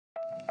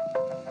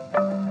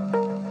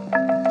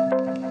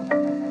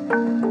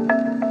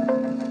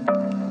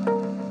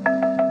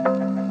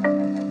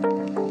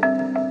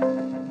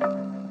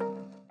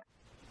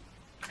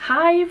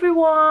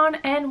everyone,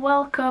 and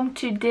welcome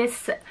to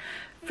this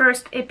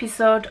first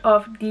episode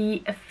of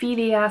the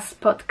Phileas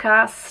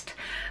podcast.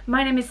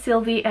 My name is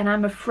Sylvie and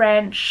I'm a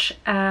French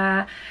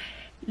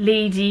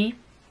lady,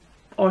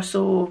 or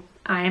so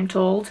I am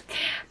told,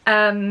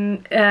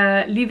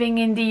 living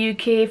in the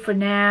UK for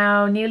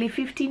now nearly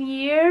 15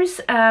 years.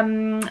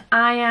 I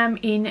am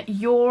in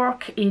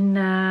York in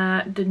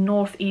the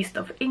northeast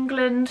of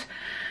England,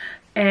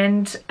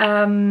 and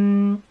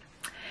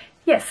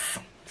yes,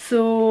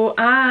 so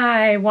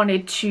I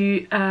wanted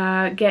to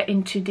get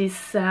into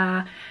this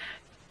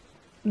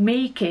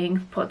making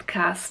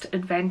podcast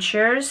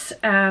adventures.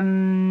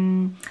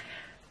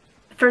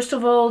 First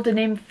of all, the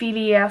name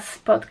Phileas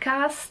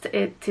podcast,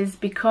 it is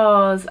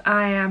because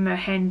I am a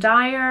hand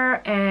dyer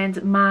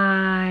and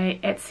my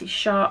Etsy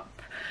shop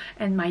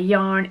and my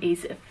yarn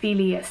is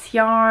Phileas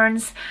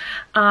Yarns.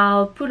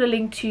 I'll put a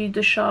link to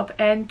the shop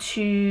and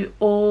to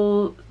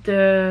all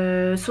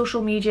the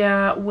social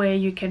media where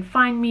you can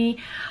find me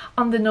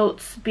on the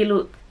notes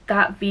below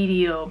that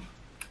video.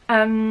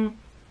 I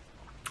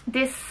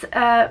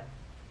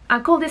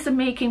call this a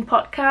making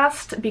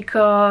podcast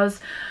because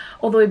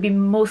although it'll be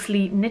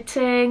mostly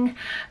knitting,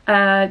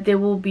 there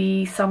will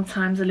be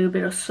sometimes a little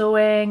bit of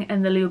sewing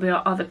and a little bit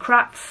of other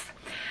crafts.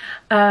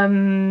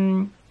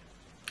 I'm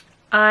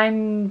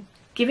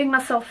giving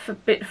myself a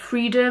bit of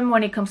freedom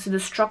when it comes to the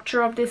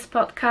structure of this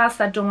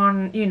podcast. I don't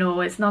want,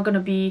 it's not going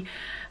to be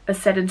a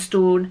set in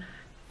stone,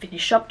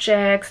 finished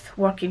objects,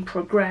 work in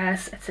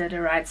progress,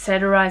 etc.,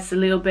 etc. It's a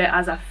little bit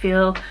as I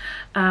feel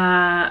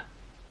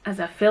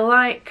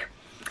like.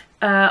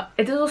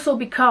 It is also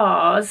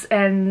because,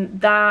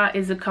 and that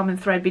is a common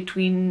thread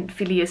between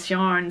Phileas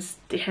Yarns,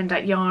 the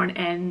hand-dyed yarn,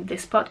 and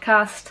this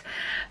podcast.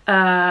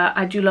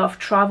 I do love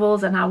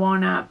travels and I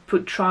want to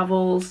put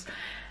travels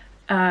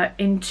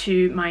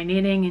into my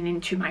knitting and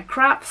into my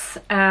crafts.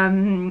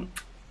 For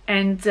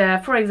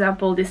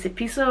example, this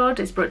episode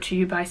is brought to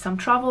you by some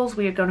travels.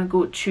 We are going to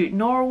go to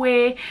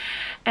Norway,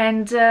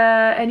 and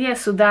yeah,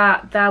 so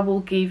that will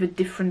give a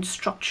different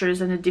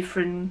structures and a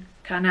different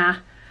kind of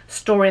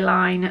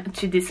storyline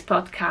to this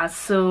podcast.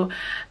 So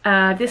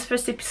this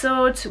first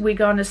episode we're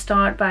gonna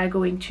start by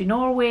going to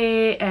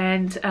Norway,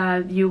 and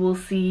you will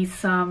see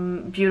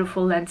some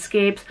beautiful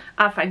landscapes.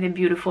 I find them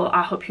beautiful.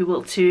 I hope you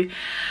will too.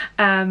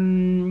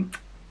 But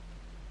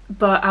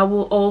I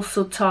will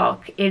also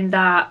talk in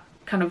that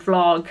kind of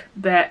vlog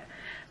bit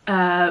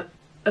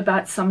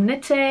about some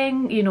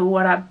knitting,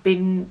 what I've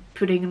been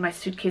putting in my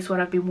suitcase, what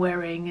I've been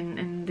wearing,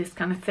 and this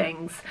kind of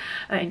things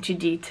into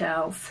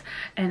details,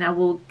 and I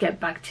will get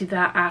back to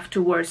that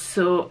afterwards.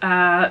 So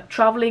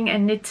traveling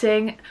and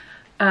knitting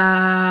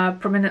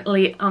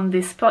prominently on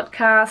this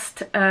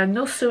podcast.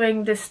 No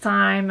sewing this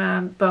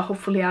time, but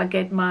hopefully I'll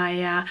get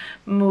my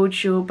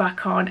mojo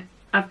back on.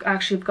 I've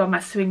actually got my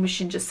sewing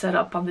machine just set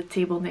up on the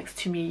table next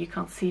to me. You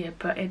can't see it,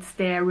 but it's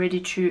there ready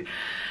to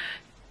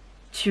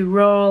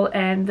roll,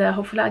 and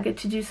hopefully I'll get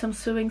to do some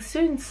sewing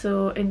soon.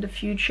 So in the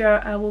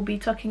future I will be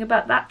talking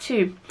about that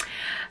too.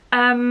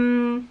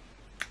 I'm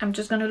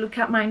just going to look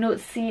at my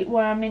notes, see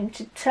what I meant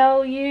to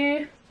tell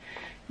you.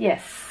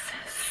 Yes,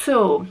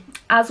 so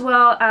as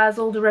well as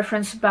all the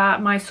reference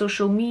about my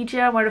social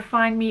media, where to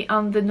find me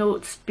on the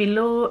notes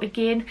below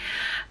again.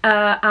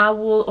 I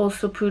will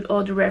also put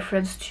all the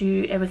reference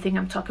to everything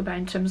I'm talking about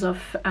in terms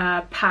of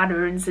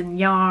patterns and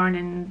yarn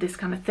and this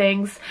kind of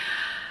things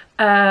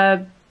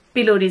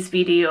below this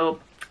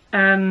video.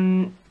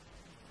 And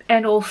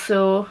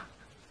also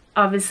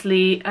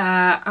obviously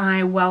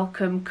I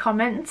welcome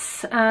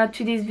comments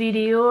to this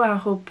video. I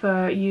hope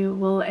you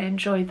will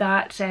enjoy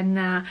that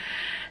and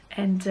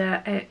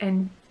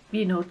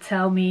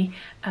tell me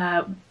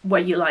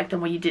what you liked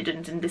and what you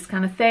didn't and this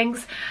kind of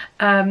things.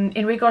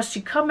 In regards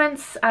to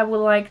comments, I would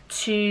like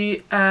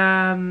to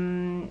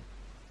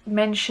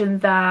mention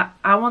that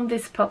I want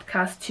this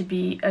podcast to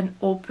be an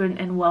open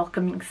and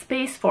welcoming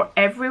space for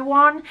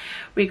everyone,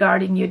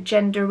 regarding your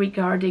gender,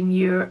 regarding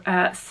your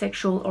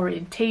sexual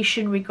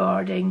orientation,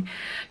 regarding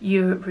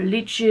your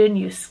religion,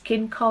 your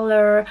skin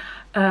color,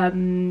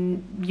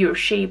 your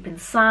shape and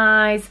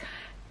size.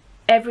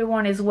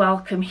 Everyone is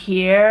welcome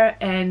here,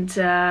 and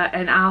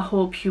I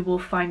hope you will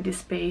find this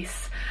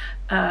space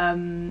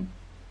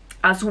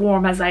as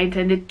warm as I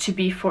intended to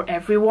be for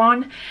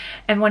everyone.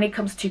 And when it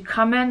comes to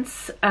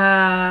comments,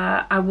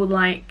 I would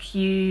like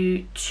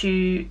you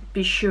to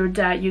be sure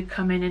that you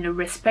come in a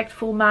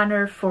respectful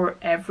manner for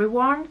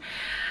everyone,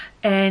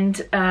 and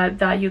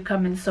that your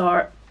comments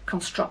are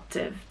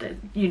constructive. That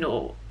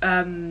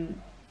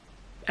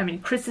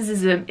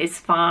criticism is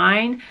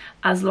fine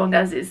as long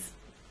as it's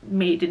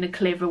made in a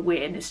clever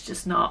way and it's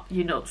just not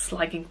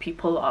slagging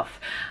people off.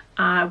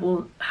 I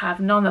will have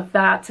none of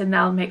that, and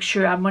I'll make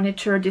sure I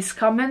monitor these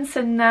comments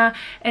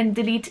and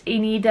delete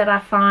any that I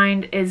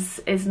find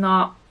is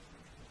not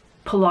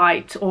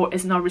polite or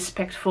is not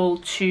respectful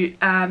to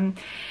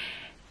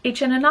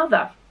each and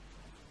another.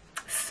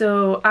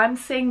 So I'm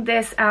saying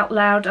this out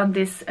loud on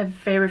this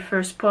very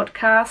first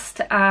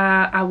podcast.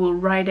 I will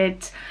write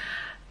it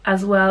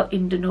as well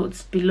in the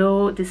notes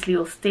below, this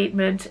little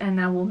statement,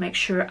 and I will make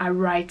sure I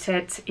write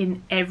it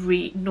in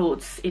every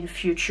notes in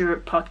future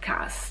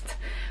podcasts,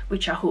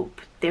 which I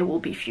hope there will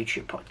be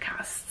future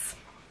podcasts.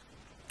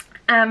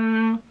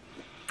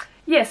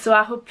 Yeah, so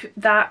I hope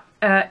that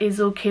is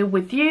okay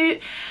with you.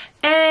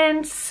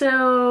 And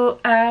so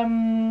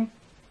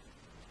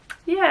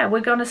yeah,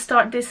 we're gonna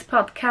start this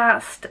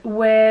podcast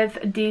with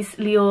this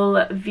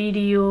little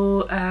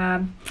video,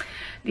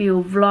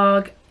 little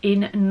vlog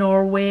in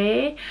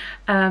Norway.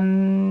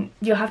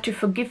 You have to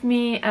forgive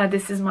me,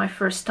 this is my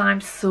first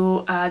time,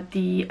 so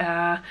the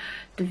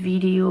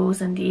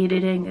videos and the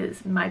editing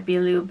might be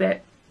a little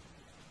bit,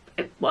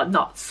 well,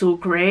 not so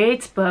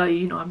great, but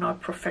you know, I'm not a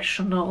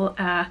professional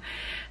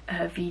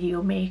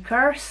video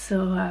maker,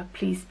 so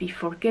please be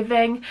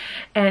forgiving.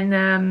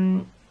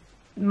 And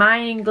my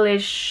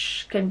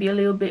English can be a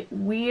little bit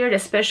weird,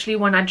 especially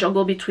when I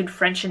juggle between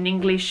French and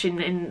English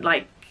in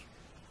like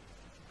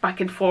back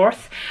and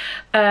forth,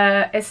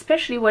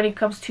 especially when it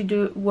comes to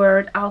the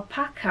word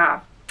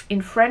alpaca.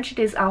 In French it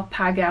is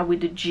alpaga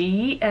with a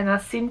G, and I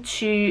seem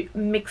to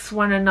mix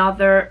one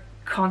another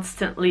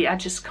constantly. I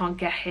just can't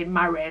get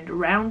my head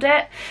around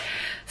it.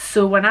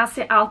 So when I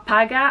say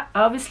alpaga, I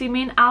obviously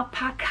mean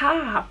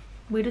alpaca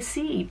with a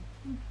C.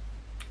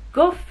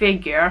 Go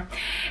figure.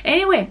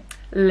 Anyway,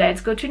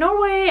 let's go to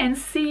Norway and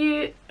see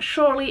you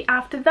shortly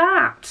after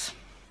that.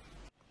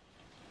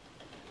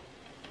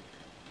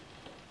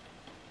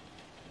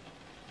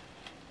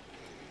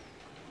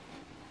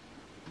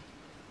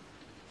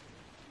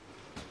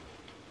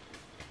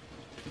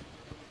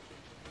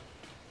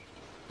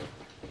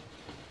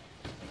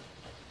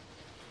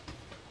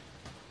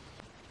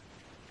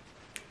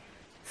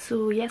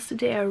 So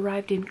yesterday I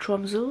arrived in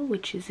Tromsø,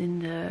 which is in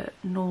the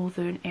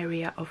northern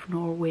area of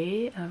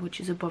Norway, which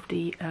is above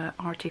the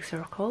Arctic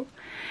Circle,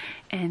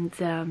 and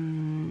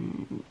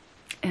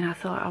I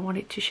thought I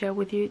wanted to share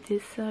with you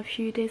this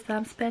few days that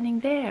I'm spending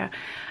there.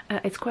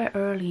 It's quite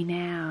early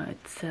now.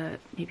 It's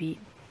maybe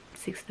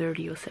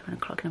 6:30 or 7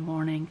 o'clock in the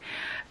morning,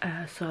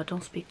 so I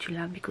don't speak too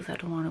loud because I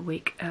don't want to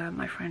wake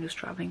my friend who's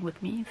traveling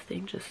with me,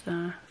 staying just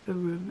a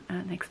room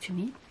next to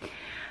me.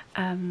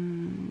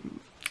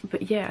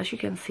 But yeah, as you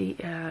can see,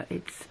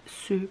 it's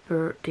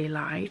super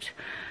daylight.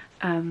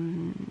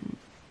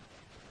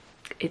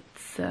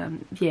 It's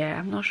yeah,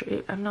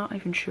 I'm not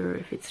even sure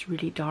if it's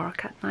really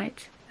dark at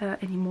night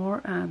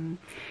anymore.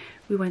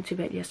 We went to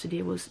bed yesterday,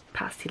 it was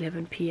past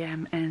 11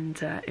 p.m.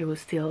 and it was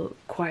still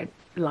quite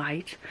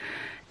light,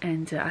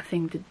 and I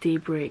think the day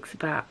breaks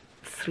about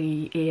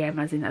 3 a.m.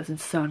 as in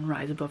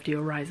sunrise above the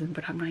horizon,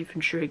 but I'm not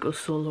even sure it goes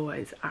so low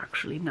as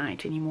actually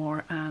night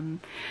anymore.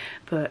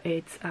 But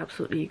it's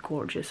absolutely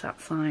gorgeous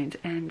outside,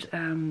 and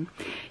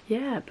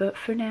yeah, but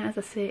for now, as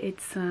I say,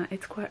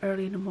 it's quite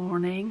early in the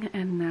morning,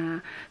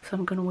 and so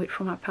I'm gonna wait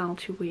for my pal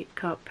to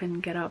wake up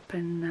and get up,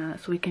 and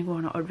so we can go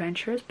on our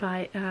adventures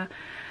by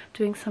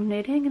doing some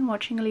knitting and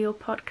watching a little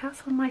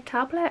podcast on my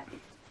tablet.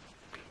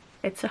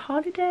 It's a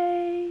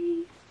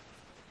holiday.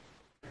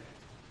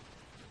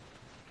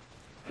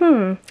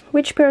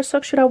 Which pair of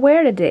socks should I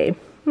wear today?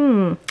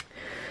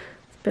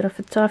 Bit of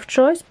a tough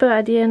choice, but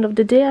at the end of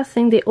the day I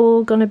think they're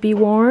all gonna be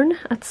worn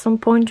at some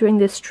point during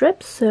this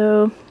trip,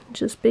 so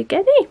just pick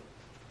any.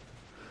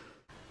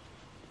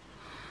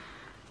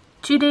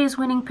 Today's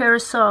winning pair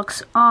of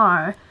socks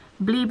are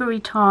Blueberry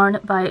Tarn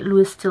by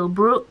Louis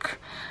Stillbrook.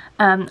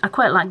 I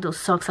quite like those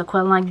socks. I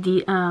quite like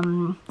the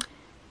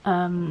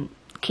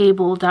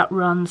cable that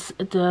runs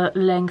the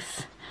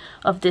length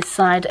of this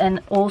side,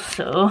 and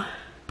also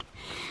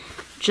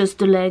just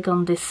the leg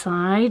on this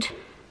side.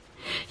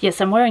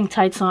 Yes, I'm wearing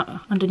tights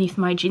underneath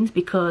my jeans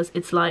because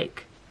it's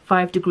like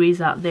 5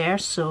 degrees out there,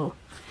 so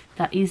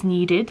that is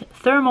needed.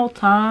 Thermal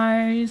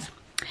ties.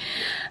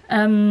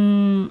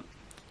 And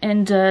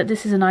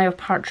this is an Eye of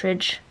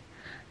Partridge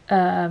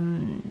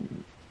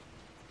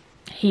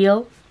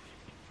heel.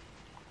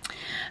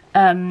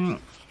 I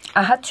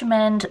had to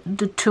mend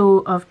the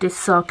toe of this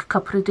sock a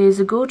couple of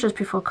days ago, just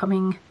before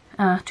coming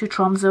to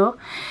Tromsø,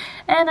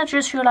 and I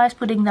just realized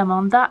putting them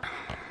on that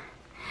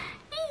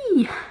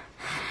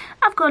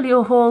I've got a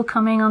little hole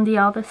coming on the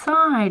other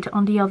side,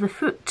 on the other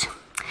foot.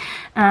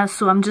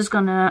 So I'm just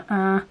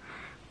gonna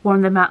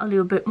warm them out a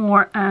little bit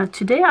more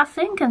today, I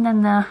think, and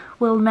then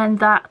we'll mend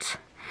that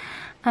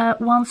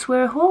once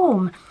we're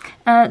home.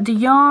 The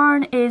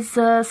yarn is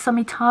some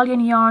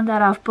Italian yarn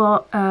that I've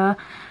bought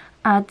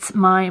at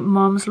my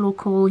mom's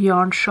local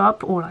yarn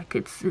shop, or like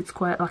it's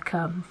quite like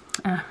a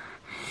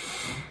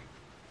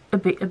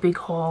big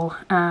haul.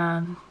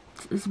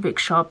 It's a big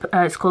shop.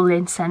 It's called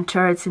Lane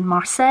Center. It's in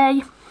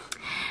Marseille,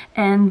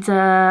 and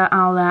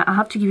I'll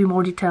have to give you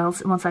more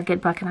details once I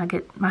get back and I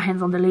get my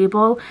hands on the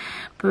label.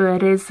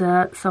 But it is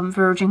some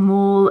virgin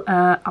wool,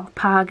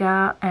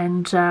 alpaca,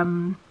 and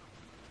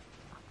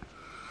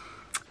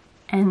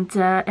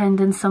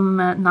then some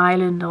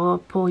nylon or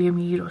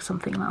polyamide or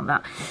something like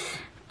that.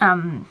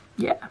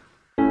 Yeah.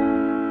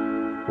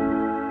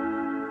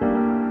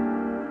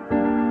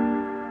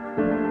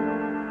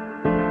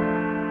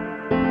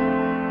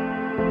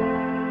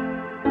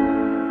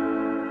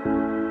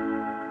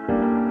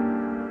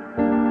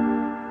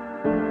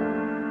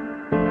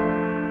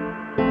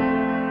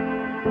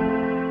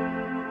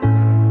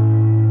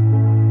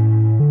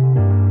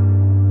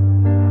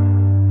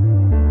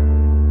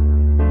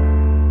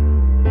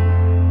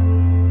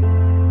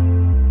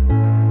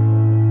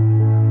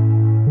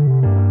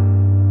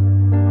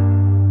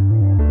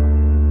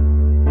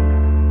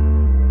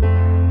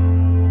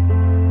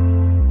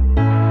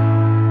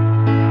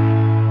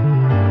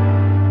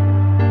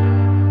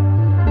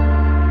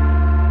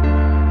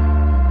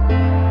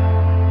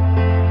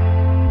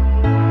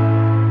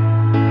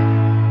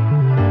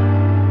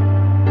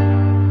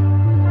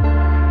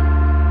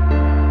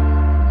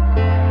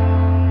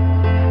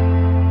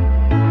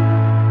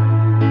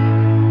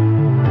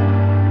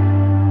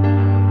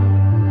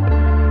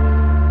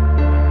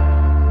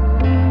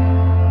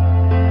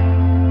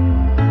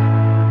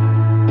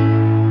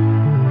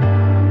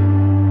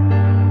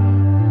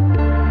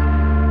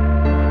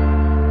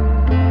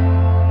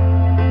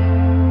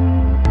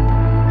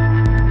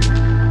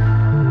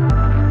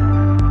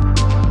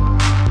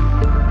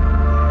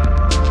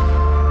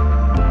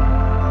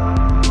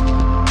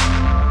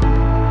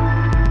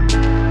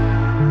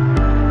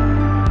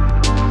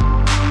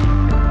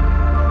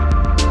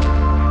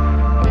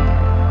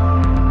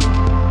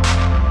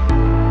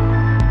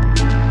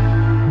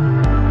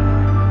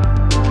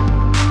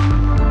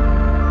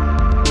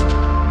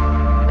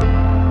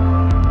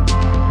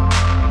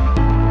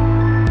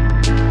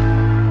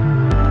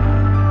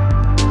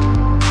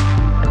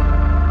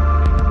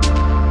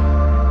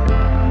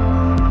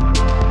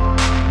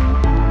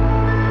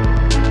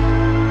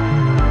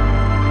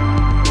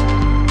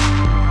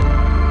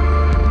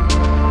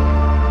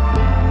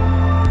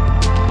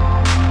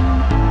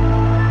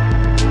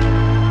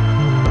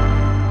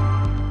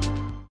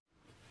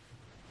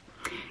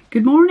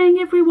 Good morning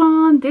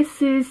everyone,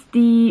 this is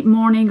the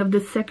morning of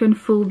the second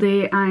full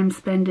day I'm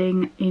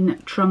spending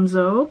in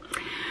Tromsø.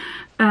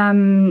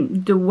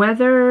 The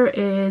weather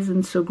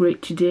isn't so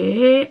great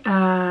today.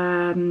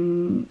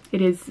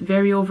 It is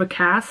very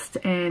overcast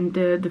and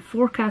the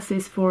forecast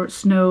is for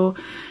snow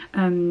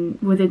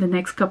within the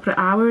next couple of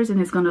hours, and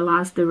it's going to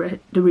last the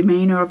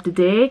remainder of the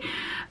day.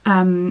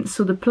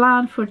 So the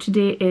plan for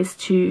today is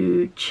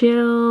to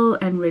chill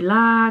and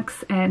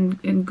relax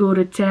and go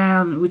to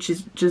town, which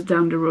is just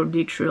down the road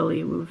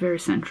literally. We're very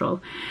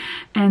central,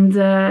 and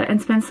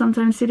spend some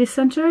time in city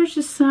center,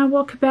 just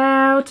walk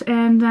about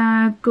and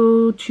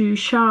go to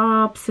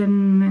shops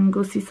and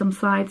go see some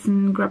sights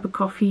and grab a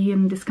coffee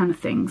and this kind of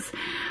things.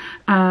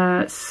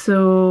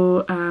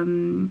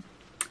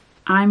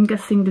 I'm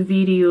guessing the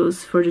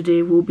videos for the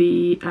day will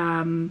be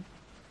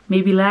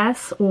maybe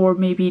less, or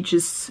maybe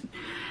just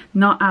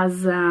not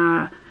as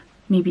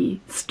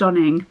maybe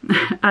stunning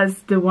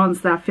as the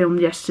ones that I filmed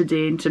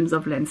yesterday in terms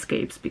of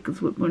landscapes,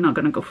 because we're not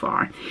going to go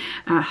far.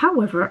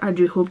 However, I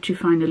do hope to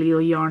find a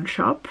little yarn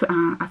shop.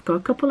 I've got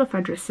a couple of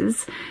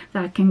addresses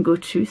that I can go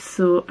to,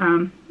 so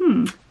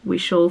we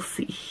shall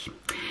see.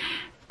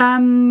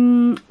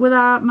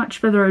 Without much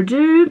further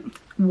ado,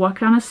 what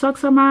kind of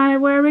socks am I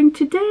wearing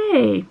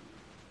today?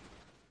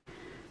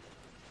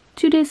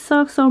 Today's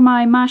socks are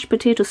my mashed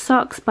potato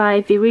socks by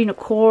Verena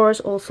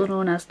Kors, also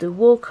known as the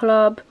Wool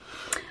Club.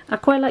 I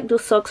quite like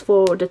those socks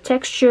for the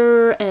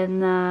texture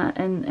and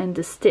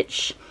the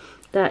stitch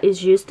that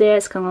is used there.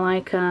 It's kind of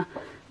like a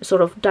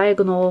sort of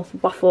diagonal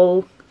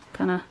waffle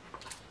kind of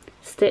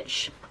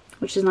stitch,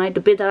 which is nice.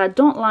 The bit that I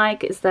don't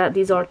like is that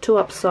these are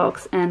toe-up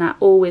socks, and I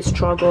always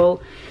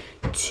struggle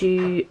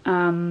to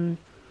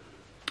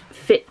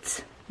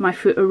fit my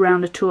foot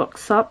around the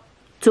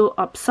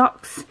toe-up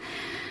socks.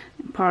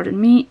 Pardon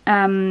me.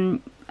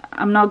 I'm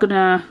not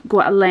gonna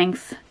go at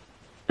length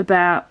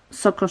about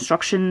sock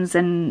constructions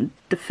and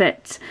the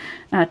fit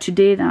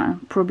today. I'll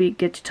probably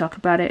get to talk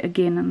about it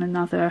again on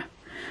another,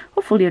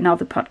 hopefully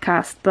another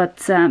podcast.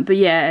 But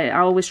yeah, I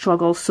always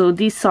struggle. So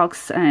these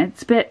socks,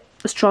 it's a bit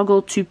a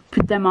struggle to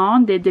put them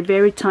on. They're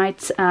very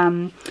tight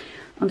on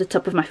the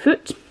top of my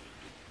foot.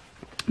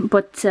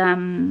 But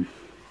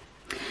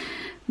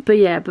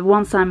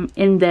once I'm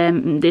in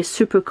them, they're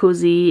super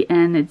cozy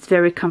and it's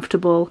very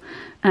comfortable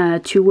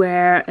to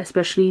wear,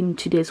 especially in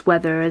today's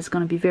weather. It's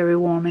going to be very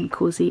warm and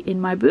cozy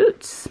in my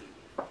boots.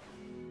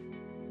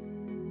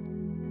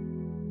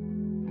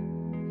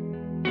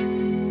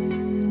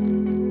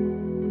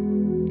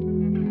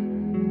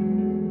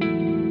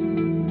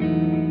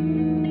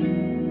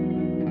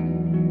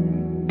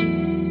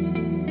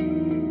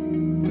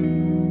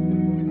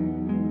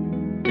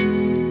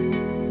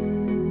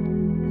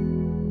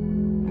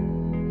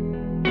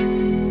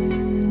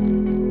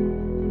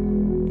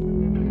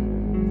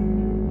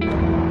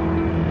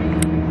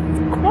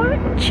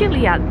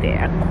 Chilly out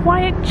there,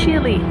 quite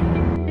chilly.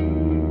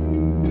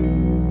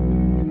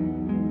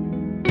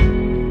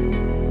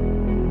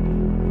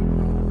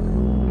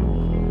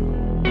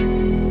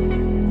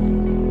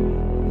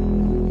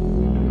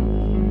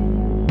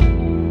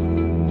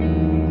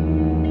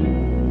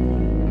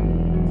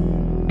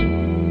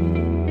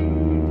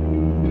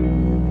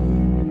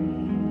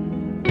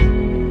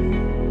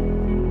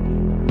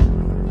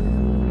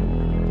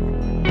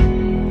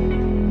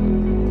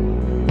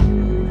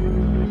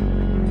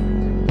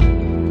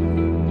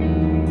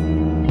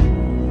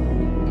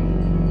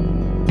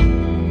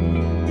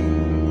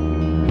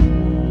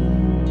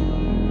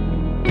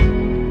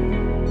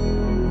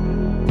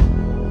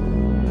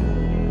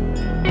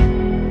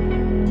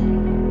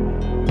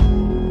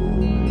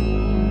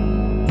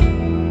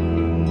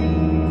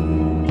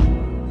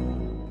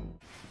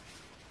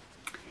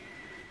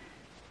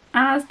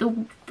 As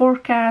the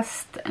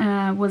forecast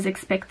was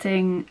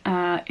expecting,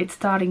 it's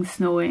starting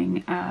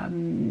snowing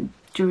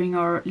during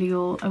our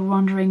little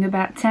wandering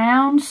about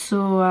town.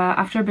 So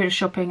after a bit of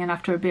shopping and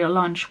after a bit of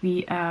lunch,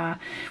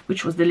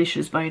 which was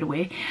delicious by the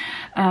way,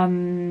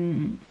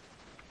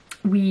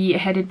 we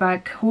headed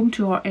back home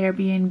to our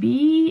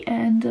Airbnb,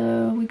 and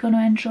we're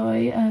gonna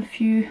enjoy a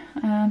few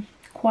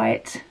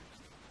quiet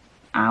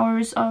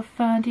hours of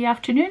the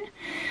afternoon.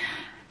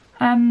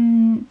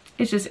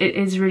 It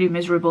is really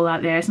miserable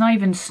out there. It's not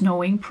even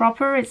snowing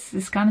proper.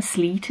 It's kind of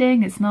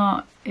sleeting.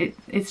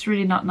 It's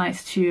really not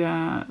nice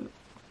to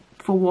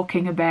for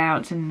walking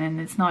about,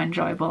 and it's not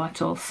enjoyable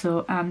at all.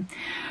 So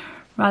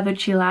rather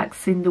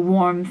chillax in the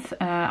warmth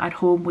at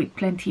home with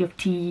plenty of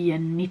tea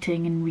and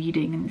knitting and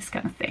reading and this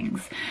kind of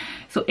things.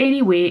 So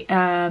anyway,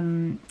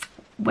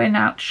 went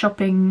out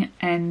shopping,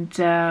 and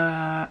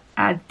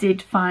I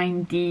did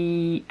find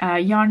the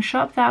yarn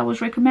shop that was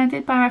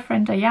recommended by my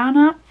friend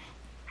Diana.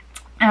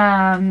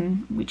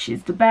 Which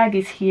is, the bag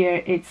is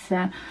here. It's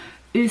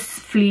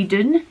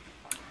Usfliden,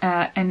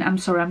 and I'm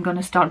sorry, I'm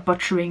gonna start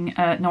butchering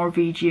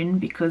Norwegian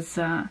because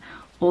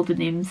all the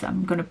names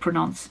I'm gonna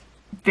pronounce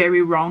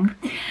very wrong.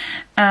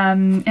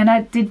 And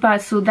I did buy,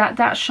 so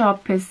that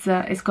shop is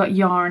it's got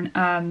yarn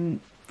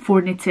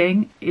for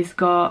knitting. It's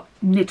got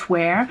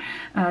knitwear.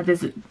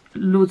 There's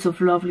loads of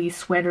lovely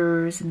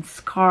sweaters and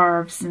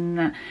scarves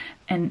and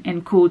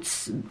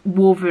coats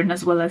woven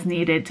as well as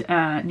knitted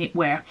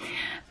knitwear.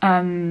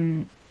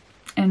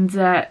 And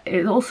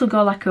it also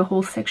got like a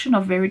whole section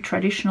of very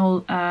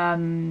traditional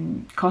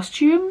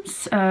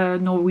costumes,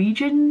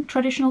 Norwegian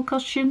traditional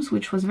costumes,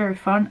 which was very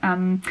fun.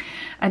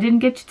 I didn't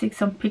get to take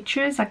some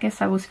pictures. I guess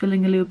I was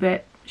feeling a little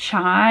bit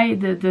shy.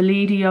 The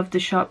lady of the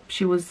shop,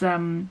 she was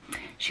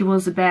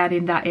bad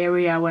in that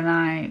area when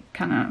I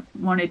kind of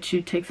wanted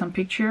to take some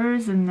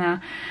pictures. And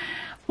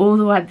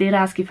although I did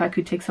ask if I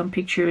could take some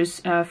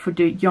pictures for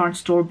the yarn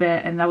store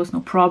bit, and that was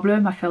no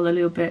problem, I felt a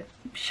little bit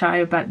shy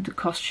about the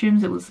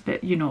costumes. It was a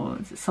bit, you know,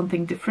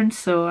 something different.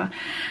 So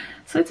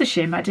it's a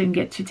shame I didn't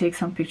get to take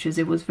some pictures.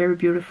 It was very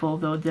beautiful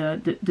though.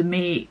 The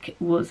make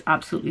was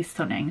absolutely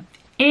stunning.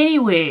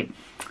 Anyway,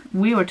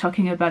 we were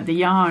talking about the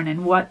yarn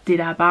and what did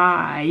I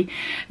buy.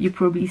 You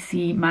probably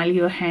see my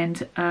little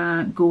hand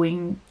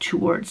going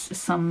towards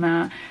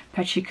some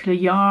particular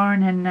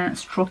yarn and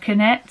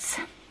stroking it.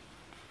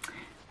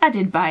 I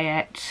did buy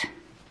it.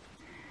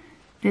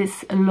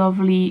 This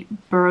lovely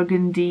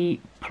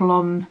burgundy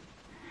plum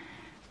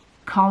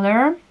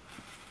color.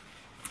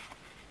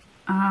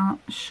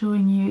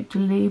 Showing you the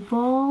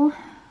label.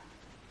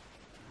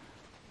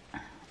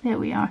 There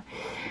we are.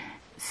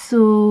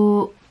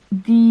 So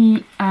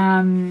the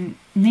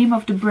name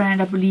of the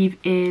brand, I believe,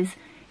 is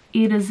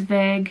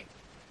Edesveg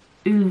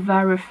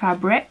Ulvare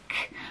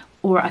Fabric,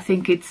 or I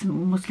think it's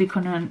mostly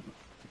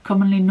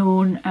commonly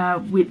known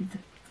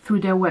through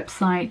their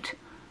website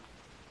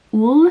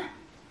ul.no.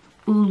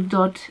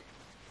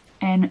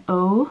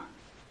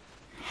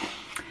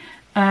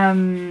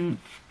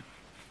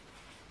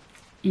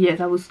 Yeah,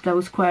 that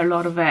was quite a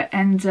lot of it,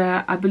 and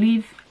I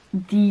believe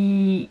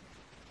the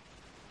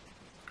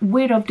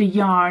weight of the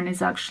yarn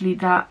is actually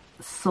that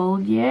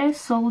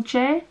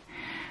solje.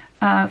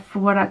 For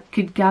what I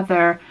could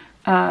gather,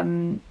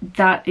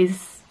 that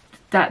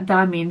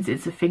means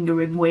it's a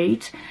fingering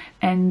weight,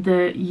 and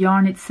the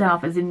yarn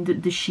itself, as in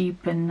the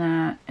sheep and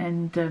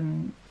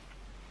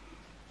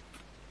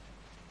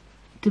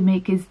the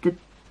make is the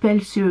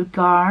Pelsur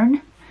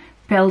garn.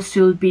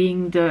 Pelsur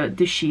being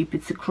the sheep.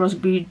 It's a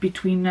crossbreed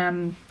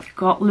between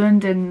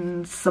Scotland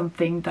and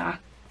something that I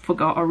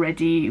forgot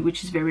already,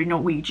 which is very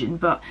Norwegian,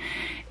 but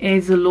it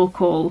is a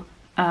local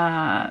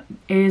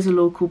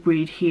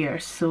breed here,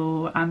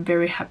 so I'm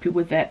very happy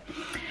with it.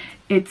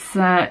 It's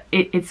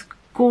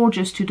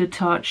gorgeous to the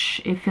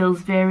touch. It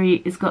feels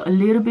it's got a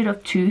little bit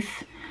of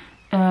tooth,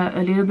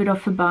 a little bit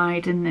of a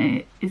bite,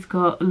 and it's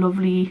got a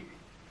lovely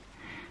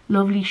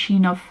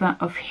sheen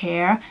of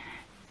hair,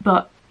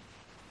 but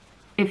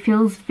it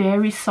feels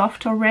very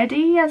soft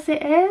already as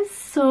it is.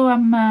 So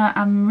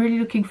I'm really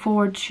looking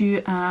forward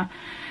to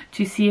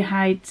see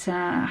how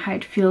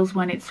it feels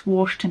when it's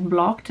washed and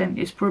blocked, and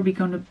it's probably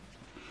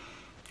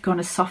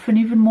gonna soften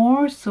even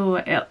more. So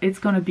it's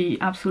gonna be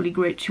absolutely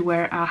great to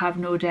wear, I have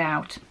no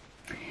doubt.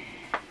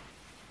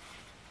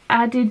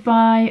 I did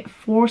buy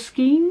 4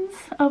 skeins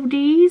of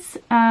these.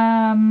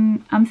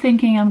 I'm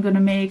thinking I'm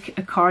gonna make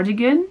a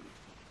cardigan.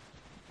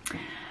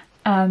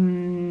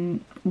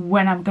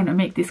 When I'm gonna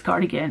make this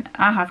cardigan,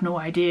 I have no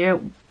idea.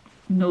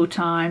 No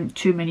time,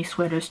 too many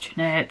sweaters to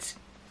knit.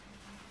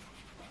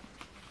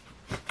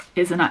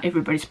 Isn't that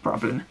everybody's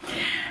problem?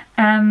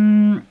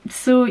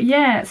 So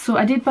yeah, so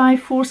I did buy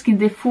 4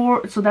 skeins.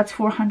 So that's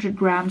 400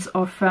 grams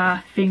of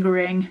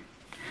fingering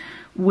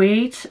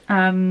weight.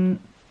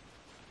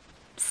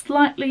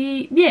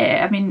 Slightly,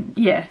 yeah, I mean,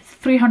 yeah,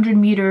 300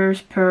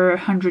 meters per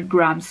 100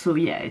 grams. So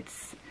yeah,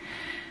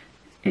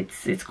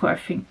 it's quite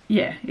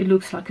yeah, it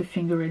looks like a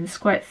fingering. It's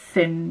quite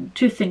thin,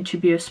 too thin to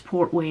be a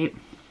sport weight.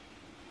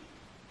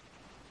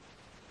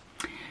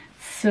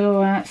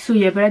 So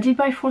yeah, but I did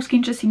buy 4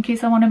 skeins just in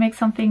case I want to make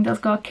something that's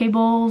got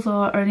cables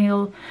or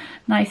little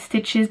nice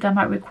stitches that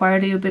might require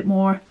a little bit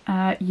more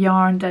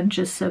yarn than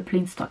just a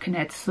plain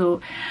stockinette.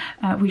 So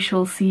we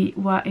shall see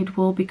what it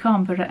will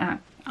become, but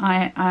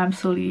I'm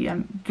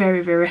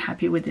very, very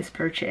happy with this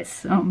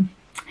purchase.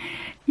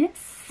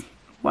 Yes,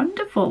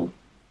 wonderful.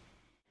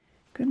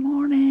 Good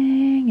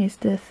morning. It's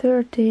the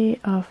third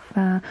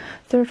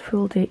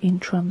full day in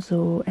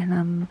Tromsø, and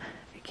I'm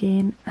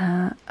again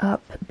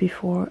up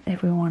before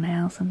everyone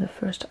else, and the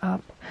first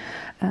up.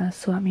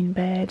 So I'm in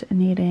bed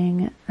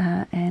knitting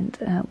and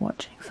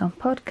watching some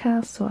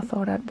podcasts. So I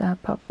thought I'd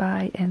pop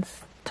by and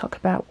talk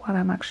about what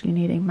I'm actually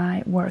knitting,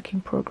 my work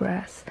in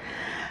progress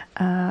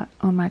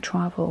on my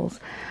travels.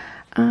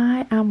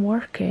 I am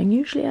working,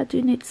 usually I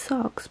do knit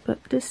socks,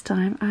 but this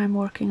time I'm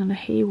working on a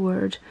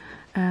Hayward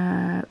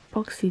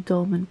boxy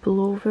dolman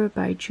pullover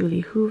by Julie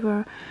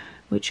Hoover,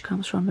 which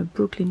comes from a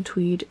Brooklyn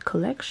Tweed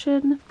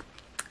collection.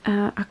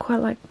 I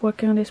quite like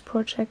working on this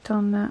project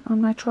on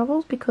my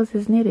travels because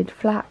it's knitted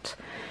flat,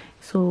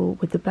 so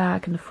with the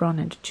back and the front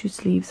and the 2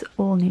 sleeves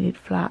all knitted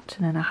flat,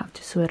 and then I have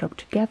to sew it up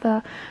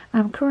together.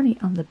 I'm currently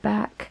on the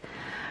back.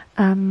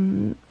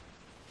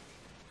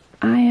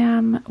 I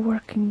am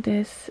working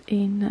this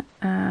in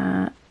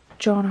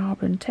John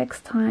Arbon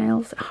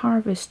Textiles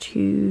Harvest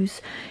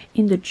Hues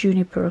in the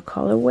Juniper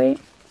colorway.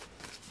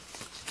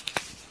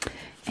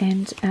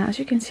 And as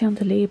you can see on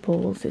the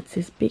labels, it's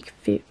this big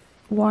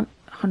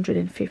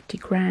 150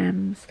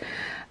 grams.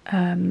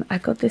 I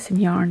got this in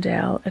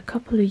Yarndale a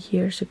couple of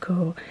years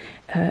ago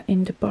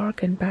in the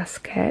bargain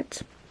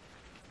basket.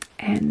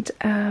 And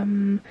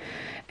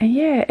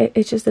yeah,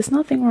 it's just, there's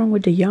nothing wrong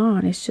with the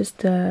yarn. It's just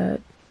the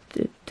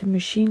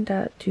machine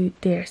that do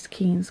their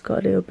skeins got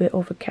a little bit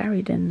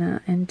overcarried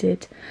and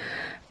did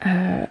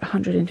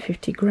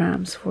 150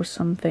 grams for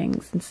some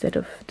things instead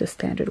of the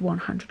standard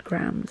 100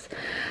 grams.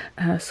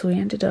 So we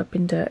ended up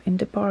in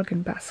the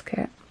bargain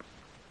basket,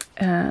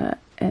 and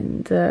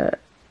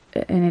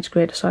it's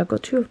great. So I've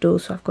got 2 of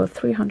those. So I've got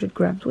 300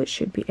 grams, which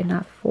should be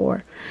enough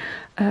for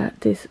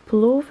this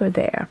pullover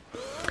there,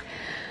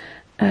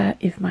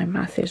 if my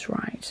math is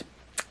right.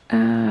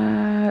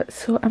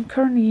 So I'm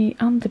currently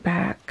on the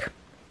back,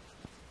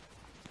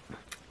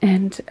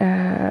 and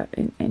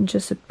in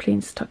just a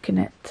plain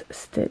stockinette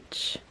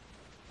stitch.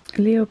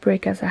 Leo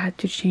break, as I had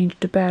to change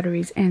the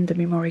batteries and the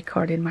memory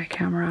card in my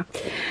camera.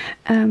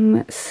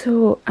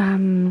 So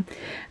I'm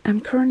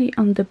currently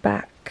on the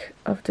back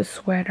of the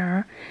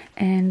sweater,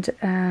 and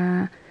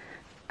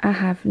I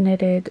have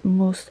knitted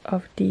most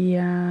of the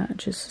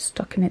just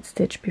stockinette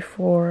stitch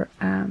before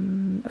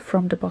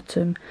from the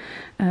bottom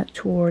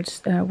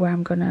towards where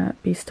I'm gonna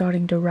be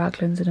starting the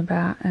raglans in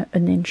about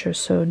an inch or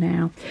so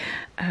now.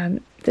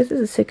 This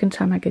is the second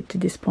time I get to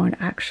this point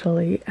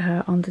actually.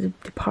 On the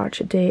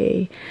departure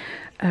day,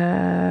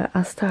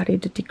 I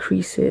started the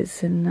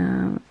decreases,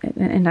 and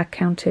I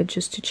counted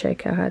just to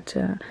check I had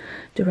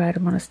the right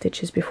amount of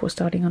stitches before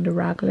starting on the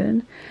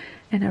raglan,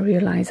 and I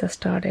realized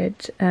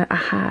I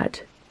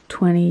had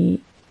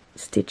 20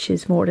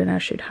 stitches more than I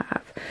should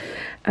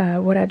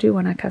have. What I do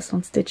when I cast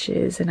on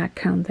stitches and I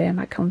count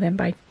them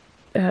by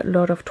a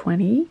lot of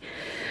 20,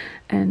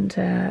 and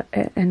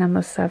I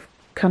must have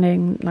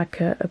counting like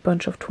a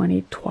bunch of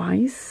 20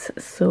 twice.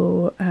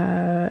 So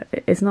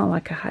it's not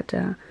like I had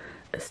a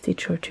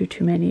stitch or two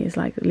too many. It's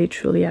like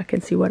literally I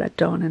can see what I've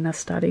done, and I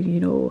started,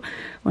 you know,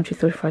 1 2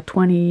 3 4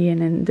 20,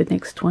 and then the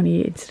next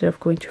 20, instead of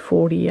going to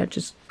 40, I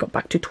just got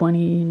back to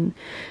 20,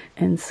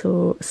 and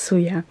so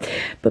yeah.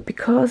 But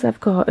because I've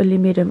got a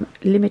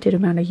limited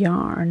amount of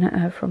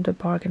yarn from the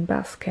bargain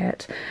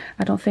basket,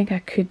 I don't think I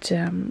could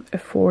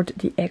afford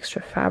the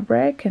extra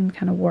fabric and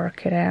kind of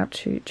work it out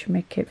to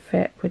make it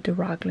fit with the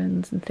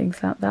raglans and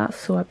things like that.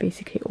 So I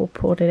basically all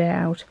pulled it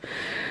out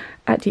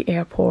at the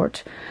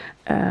airport,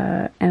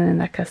 and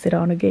then I cast it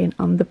on again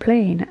on the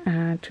plane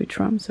to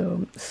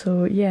Tromsø.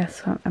 So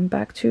yes, I'm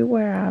back to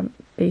where I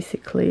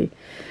basically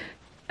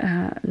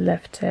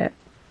left it.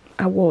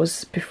 I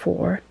was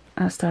before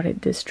I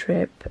started this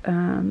trip.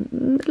 A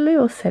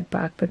little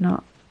setback, but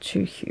not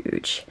too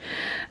huge.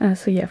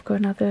 So yeah, I've got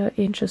another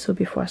inch or so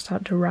before I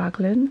start the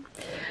raglan.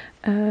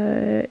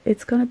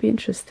 It's gonna be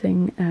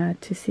interesting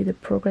to see the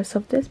progress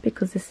of this,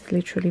 because this is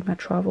literally my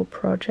travel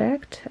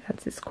project,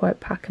 as it's quite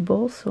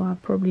packable. So I'm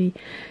probably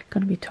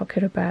gonna be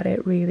talking about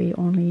it really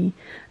only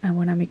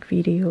when I make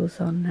videos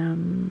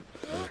on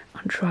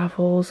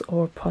travels,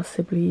 or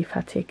possibly if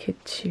I take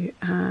it to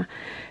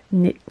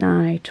knit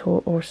night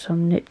or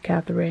some knit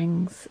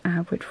gatherings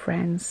with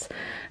friends,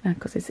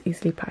 because it's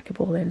easily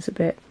packable and it's a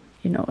bit,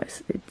 you know,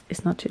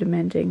 it's not too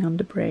demanding on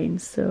the brain.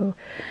 So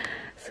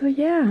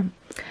yeah,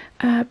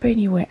 but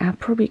anyway, I'm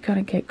probably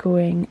gonna get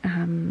going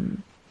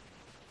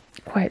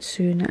quite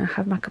soon. I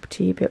have my cup of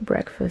tea, a bit of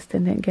breakfast,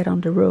 and then get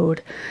on the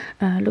road.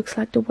 Looks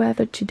like the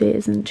weather today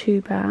isn't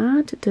too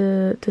bad.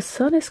 The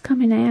sun is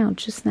coming out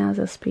just now as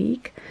I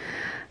speak.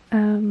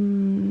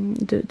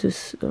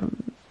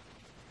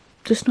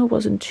 The snow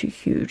wasn't too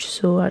huge,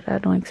 so I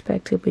don't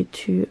expect it'll be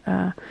too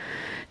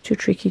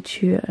tricky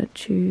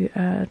to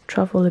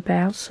travel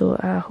about. So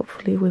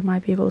hopefully we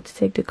might be able to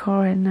take the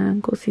car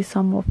and go see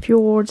some more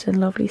fjords and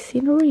lovely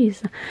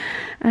sceneries.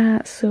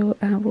 So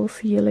we'll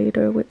see you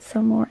later with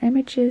some more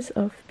images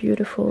of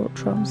beautiful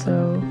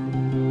Tromsø.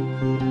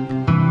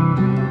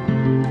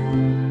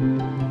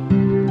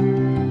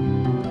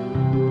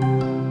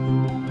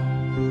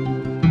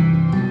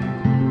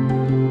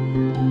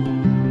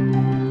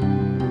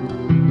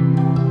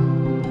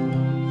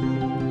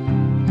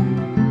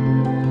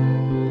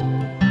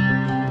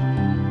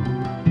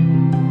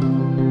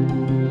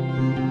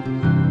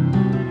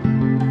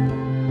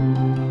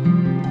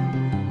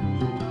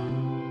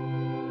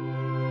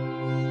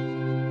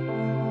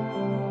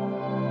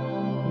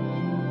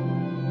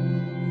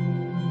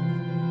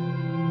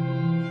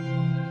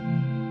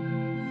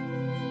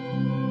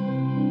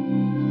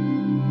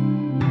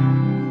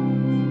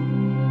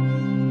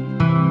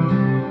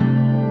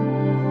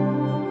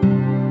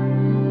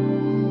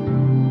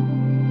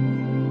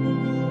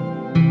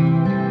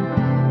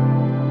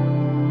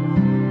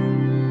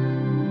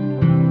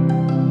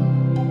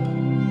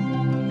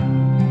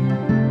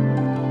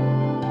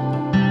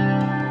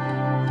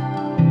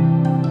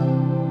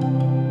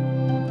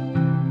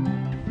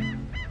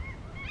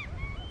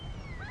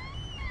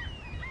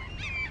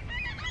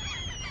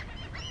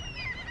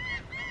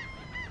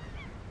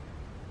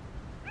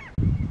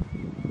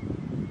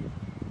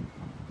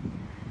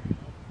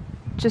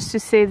 just to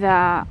say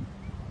that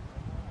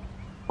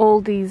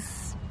all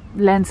these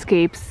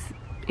landscapes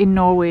in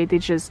Norway, they're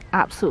just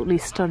absolutely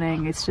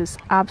stunning. It's just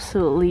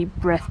absolutely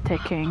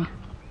breathtaking.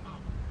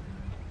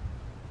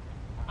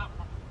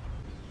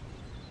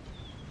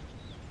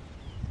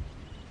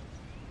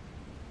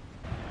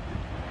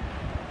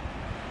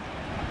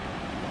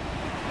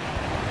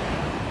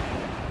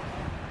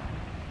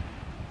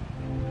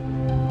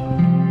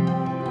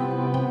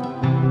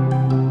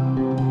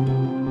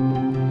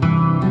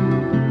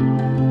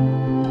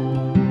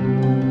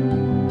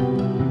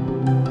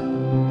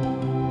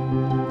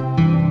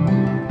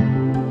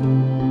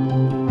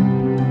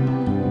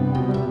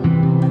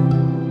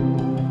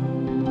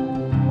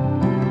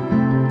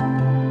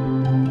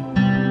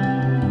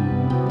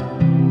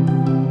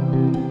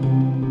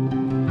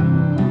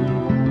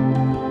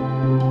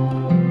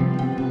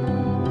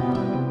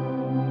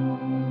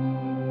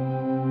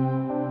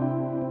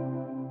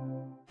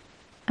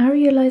 I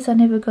realized I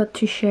never got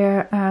to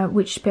share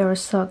which pair of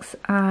socks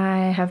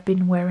I have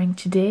been wearing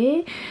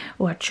today,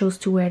 or I chose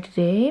to wear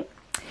today.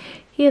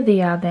 Here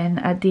they are then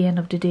at the end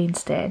of the day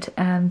instead.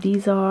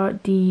 These are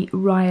the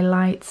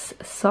Rhyolites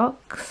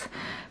socks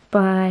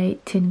by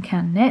Tin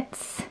Can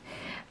Knits.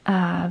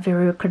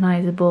 Very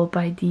recognizable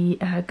by the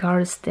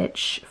garter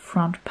stitch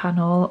front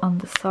panel on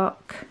the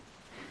sock.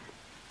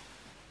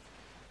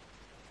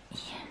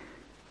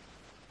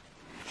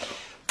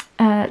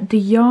 The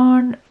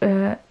yarn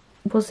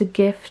was a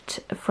gift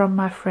from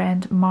my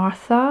friend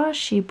Martha.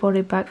 She bought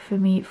it back for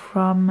me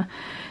from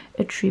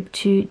a trip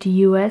to the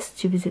US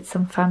to visit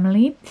some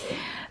family.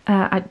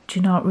 I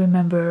do not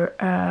remember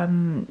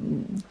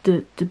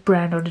the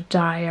brand or the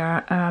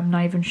dyer. I'm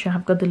not even sure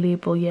I've got the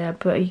label yet,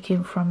 but it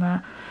came from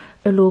a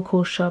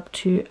local shop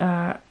to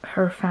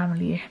her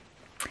family.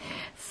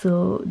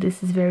 So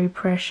this is very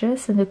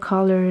precious, and the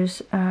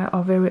colors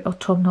are very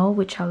autumnal,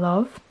 which I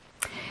love.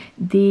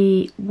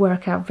 They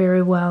work out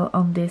very well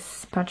on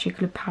this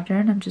particular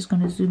pattern. I'm just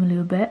going to zoom a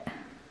little bit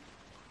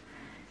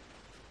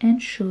and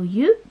show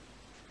you.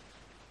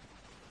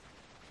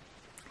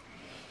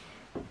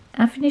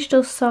 I finished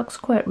those socks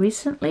quite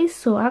recently,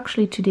 so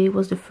actually today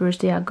was the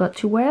first day I got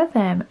to wear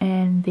them,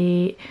 and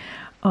they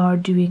are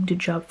doing the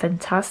job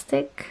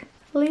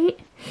fantastically.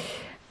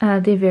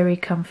 They're very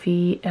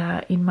comfy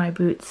in my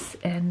boots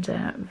and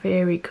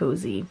very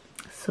cozy,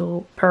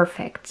 so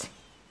perfect.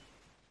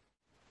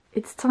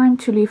 It's time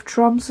to leave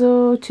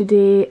Tromsø.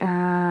 Today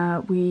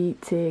we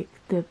take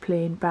the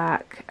plane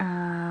back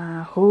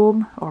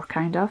home, or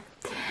kind of.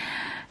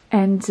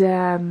 And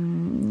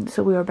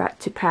so we're about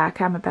to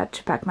pack. I'm about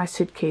to pack my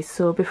suitcase.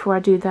 So before I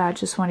do that, I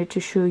just wanted to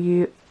show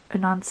you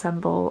an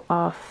ensemble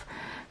of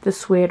the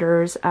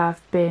sweaters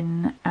I've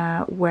been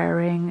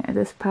wearing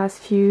this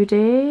past few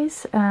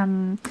days.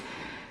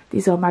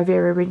 These are my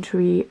very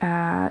wintry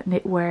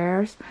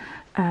knitwears.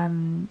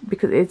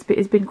 Because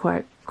it's been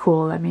quite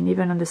cool. I mean,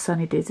 even on the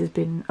sunny days it's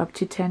been up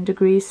to 10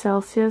 degrees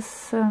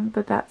Celsius,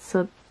 but that's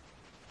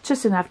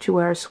just enough to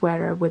wear a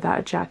sweater without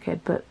a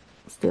jacket, but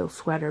still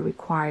sweater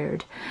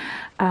required.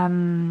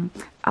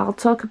 I'll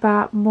talk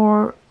about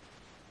more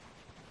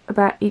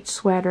about each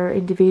sweater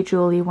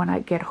individually when I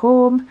get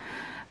home,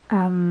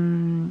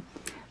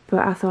 but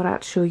I thought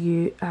I'd show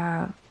you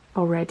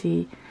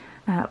already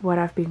what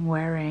I've been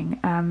wearing.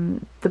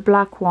 The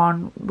black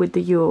one with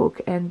the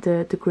yoke and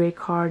the grey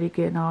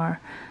cardigan are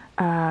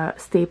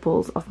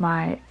staples of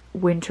my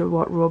winter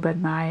wardrobe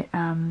and my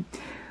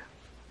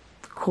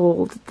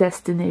cold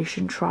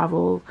destination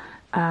travel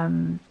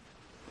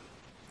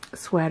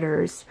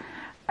sweaters.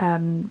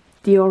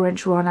 The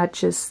orange one I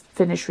just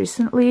finished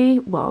recently,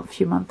 well, a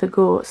few months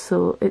ago,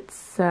 so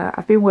it's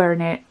I've been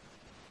wearing it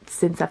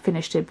since I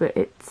finished it, but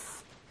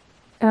it's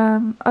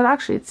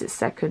actually it's its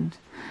second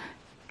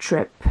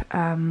trip,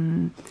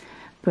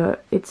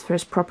 but it's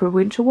first proper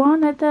winter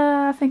one, and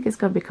I think it's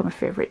gonna become a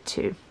favorite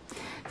too.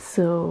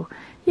 So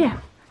yeah,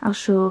 I'll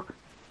show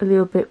a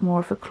little bit more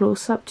of a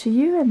close-up to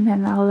you, and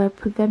then I'll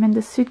put them in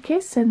the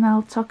suitcase and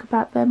I'll talk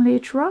about them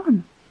later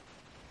on.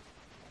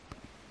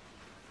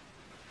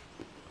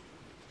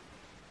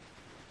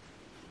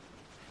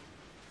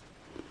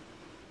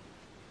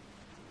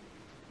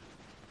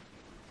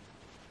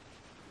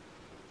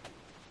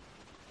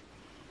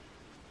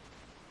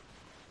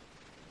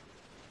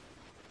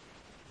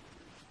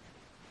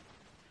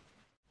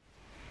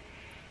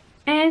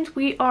 And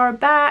we are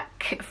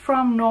back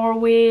from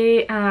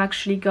Norway. I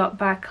actually got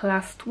back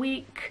last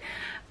week,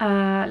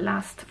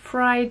 last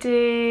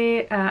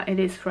Friday. It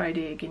is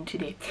Friday again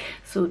today,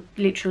 so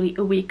literally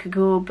a week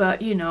ago,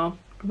 but you know,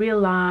 real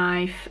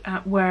life,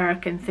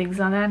 work and things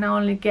like that. I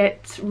only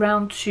get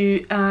round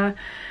to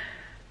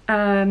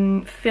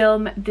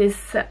film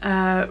this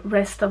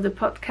rest of the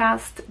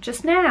podcast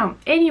just now.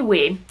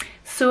 Anyway,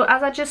 so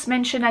as I just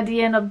mentioned at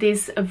the end of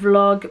this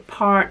vlog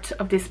part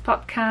of this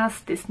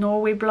podcast, this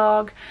Norway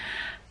blog,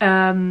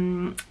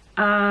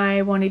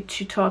 I wanted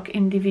to talk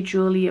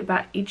individually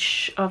about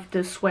each of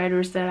the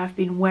sweaters that I've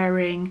been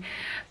wearing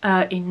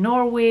in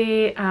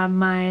Norway,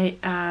 my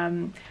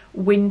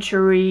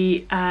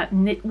wintry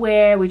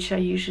knitwear, which I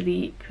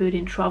usually put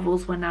in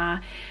travels when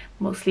I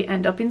mostly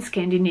end up in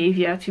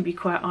Scandinavia, to be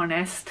quite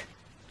honest.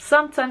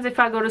 Sometimes if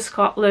I go to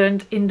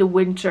Scotland in the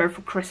winter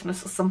for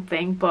Christmas or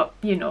something, but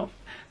you know,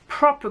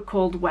 proper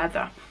cold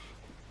weather.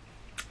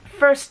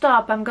 First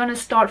up, I'm gonna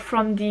start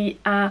from the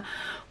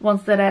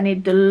ones that I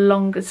need the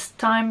longest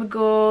time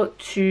ago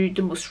to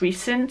the most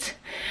recent.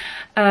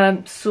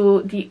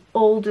 So the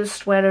oldest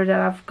sweater that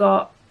I've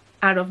got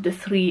out of the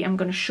three I'm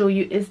gonna show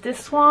you is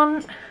this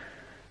one.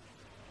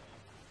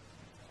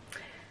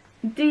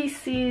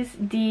 This is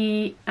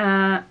the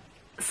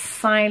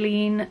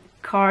Silene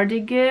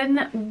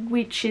cardigan,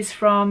 which is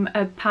from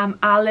Pam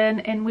Allen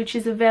and which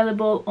is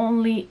available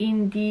only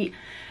in the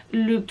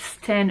Loops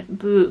 10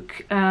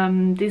 book.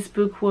 This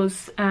book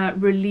was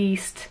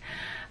released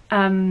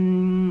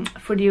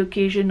for the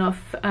occasion of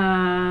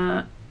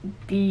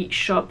the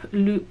shop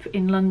Loop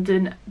in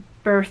London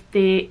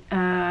birthday,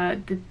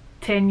 the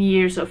 10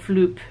 years of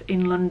Loop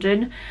in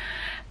London.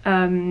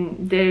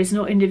 There is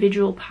no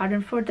individual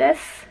pattern for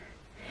this.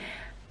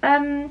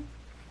 And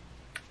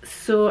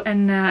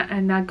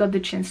I got the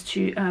chance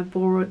to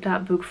borrow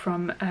that book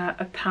from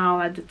a pal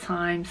at the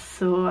time,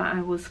 so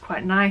it was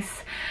quite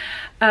nice.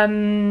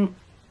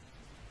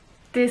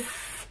 This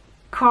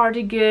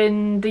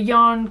cardigan, the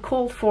yarn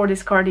called for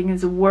this cardigan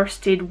is a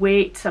worsted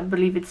weight. I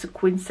believe it's a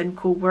Quince &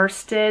 Co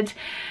worsted,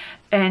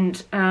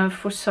 and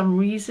for some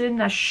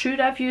reason I should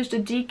have used a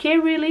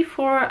DK really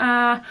for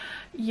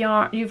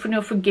yarn, you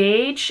know, for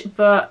gauge,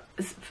 but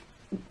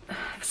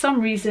for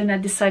some reason I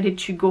decided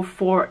to go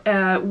for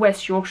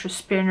West Yorkshire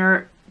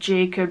spinner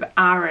Jacob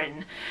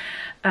Aran,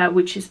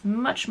 which is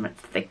much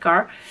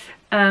thicker.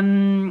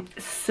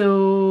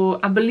 So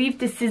I believe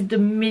this is the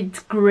mid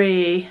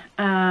grey.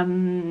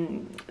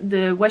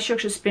 The West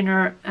Yorkshire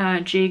spinner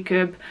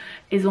Jacob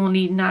is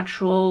only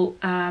natural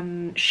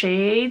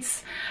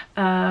shades,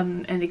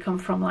 and they come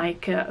from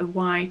like a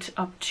white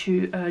up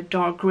to a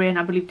dark grey, and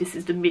I believe this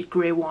is the mid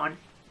grey one.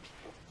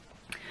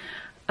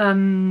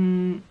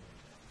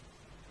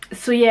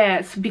 So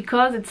yes,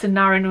 because it's an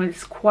Aran,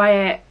 it's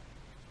quite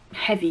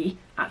heavy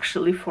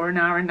actually for an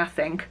Aran, I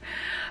think.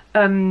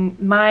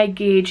 My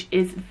gauge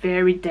is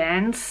very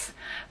dense,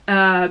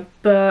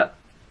 but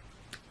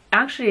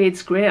actually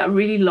it's great. I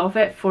really love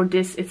it for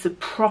this. It's a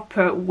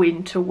proper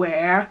winter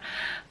wear.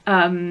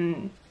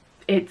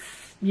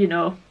 It's, you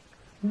know,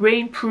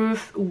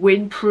 rainproof,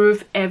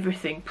 windproof,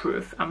 everything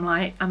proof.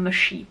 I'm a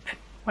sheep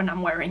when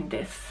I'm wearing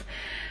this,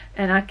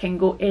 and I can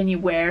go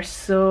anywhere.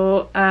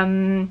 So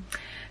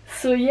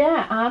so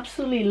yeah, I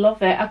absolutely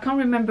love it. I can't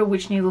remember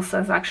which needle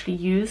size I actually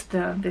used.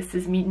 This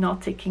is me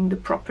not taking the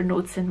proper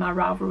notes in my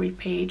Ravelry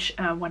page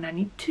when I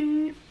need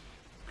to.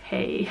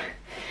 Hey.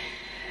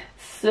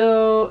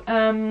 So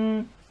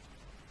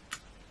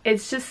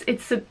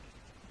it's a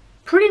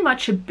pretty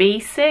much a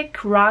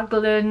basic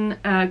raglan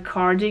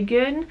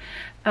cardigan.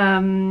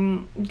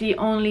 The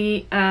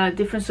only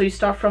difference, so you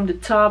start from the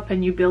top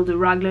and you build a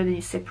raglan and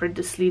you separate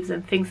the sleeves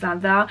and things like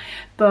that,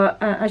 but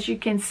as you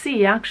can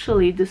see,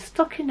 actually the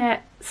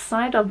stockinette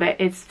side of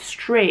it is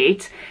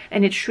straight,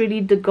 and it's really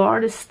the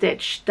garter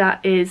stitch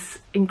that is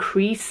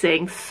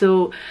increasing.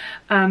 So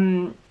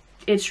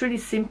it's really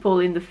simple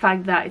in the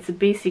fact that it's a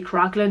basic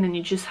raglan and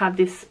you just have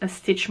this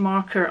stitch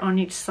marker on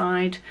each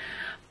side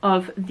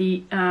of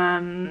the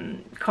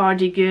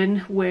cardigan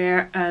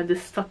where the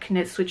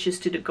stockinette switches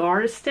to the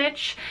garter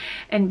stitch,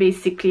 and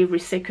basically every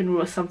second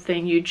row or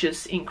something you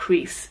just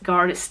increase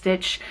garter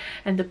stitch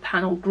and the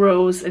panel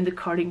grows and the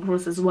cardigan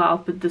grows as well,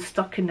 but the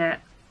stockinette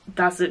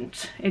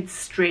doesn't, it's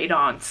straight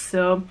on.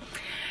 So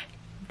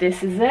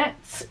this is it.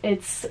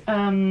 It's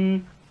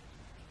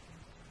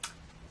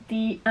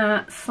the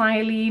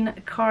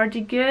Silene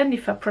cardigan,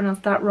 if I pronounce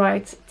that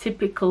right.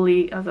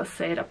 Typically, as I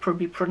said, I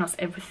probably pronounce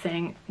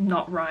everything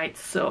not right,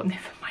 so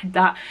never mind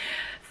that.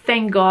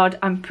 Thank God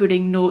I'm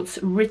putting notes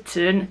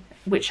written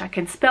which I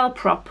can spell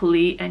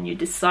properly, and you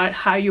decide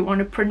how you want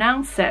to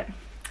pronounce it.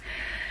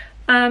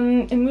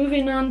 And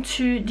moving on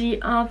to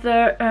the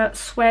other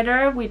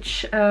sweater,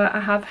 which I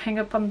have hung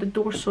up on the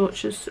door, so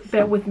just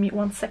bear with me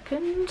 1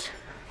 second.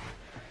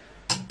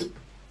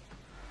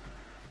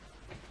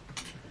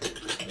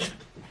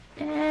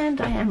 And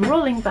I am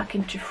rolling back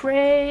into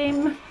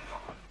frame.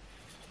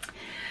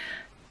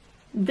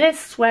 This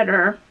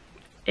sweater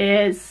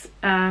is,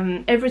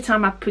 every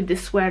time I put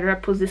this sweater, I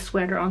post this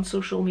sweater on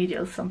social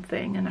media or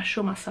something, and I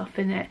show myself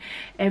in it,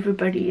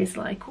 everybody is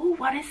like, oh,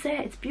 what is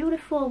it? It's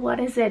beautiful. What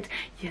is it?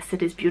 Yes,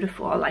 it is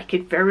beautiful. I like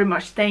it very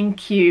much.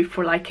 Thank you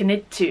for liking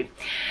it too.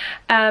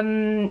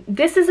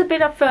 This is a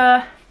bit of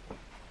a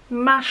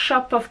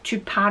mashup of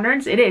two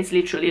patterns. It is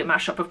literally a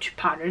mashup of two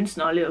patterns,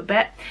 not a little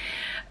bit.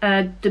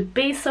 The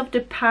base of the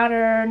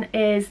pattern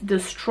is the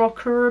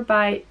Stroker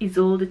by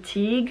Isolde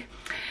Teague,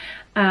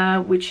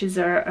 which is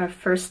our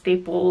first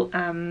staple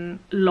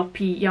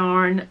loppy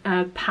yarn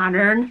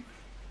pattern.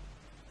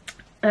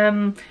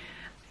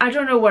 I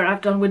don't know what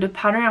I've done with the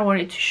pattern. I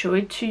wanted to show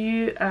it to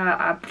you.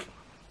 I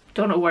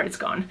don't know where it's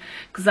gone,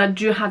 because I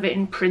do have it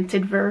in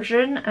printed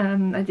version.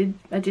 I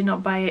did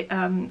not buy it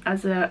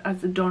as a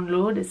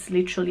download. It's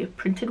literally a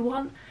printed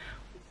one.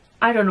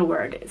 I don't know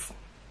where it is.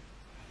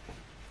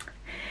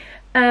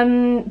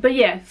 But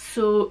yeah,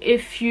 so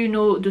if you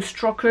know the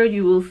stroker,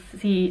 you will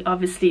see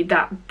obviously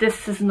that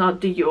this is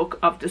not the yoke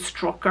of the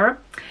stroker.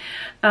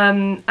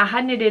 I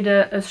had knitted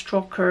a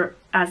stroker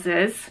as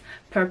is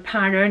per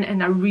pattern,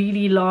 and I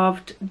really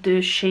loved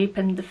the shape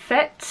and the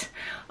fit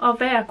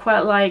of it. I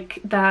quite like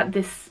that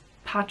this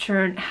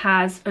pattern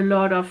has a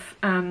lot of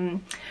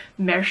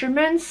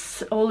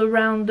measurements all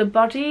around the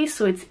body,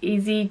 so it's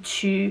easy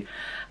to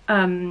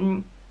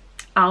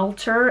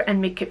alter and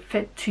make it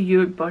fit to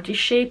your body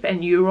shape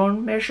and your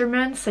own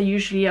measurements. I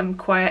usually am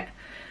quite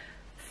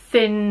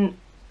thin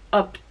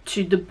up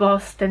to the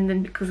bust, and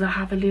then because I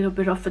have a little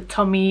bit of a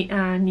tummy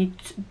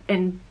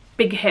and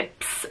big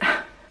hips,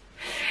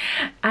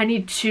 I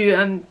need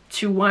to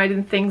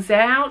widen things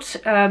out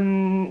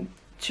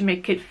to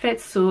make it fit.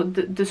 So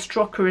the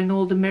stroker and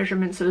all the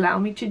measurements allow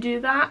me to do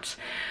that.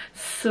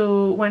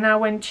 So when I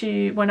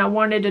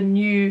wanted a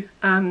new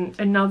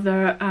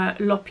another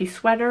loppy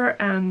sweater,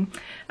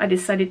 I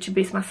decided to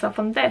base myself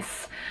on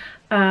this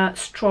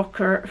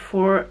stroker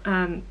for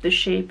the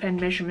shape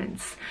and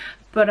measurements.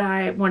 But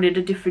I wanted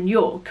a different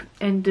yoke,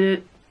 and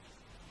the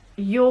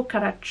yoke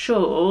that I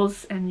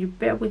chose, and you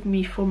bear with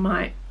me for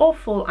my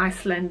awful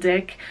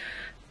Icelandic,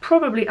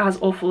 probably as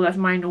awful as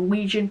my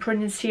Norwegian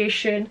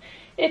pronunciation,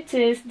 it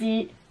is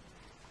the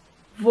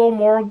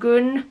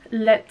Vormorgen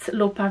Let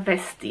Lopa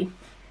Vesti.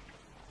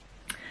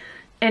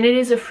 And it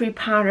is a free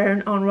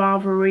pattern on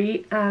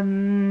Ravelry.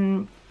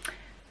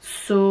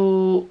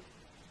 So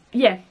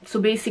yeah, so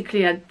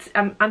basically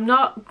I'm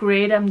not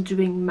great, I'm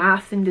doing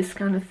math in this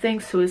kind of thing,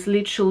 so it's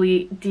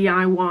literally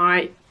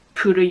DIY,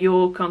 put a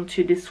yoke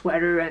onto this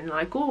sweater and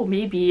like, oh,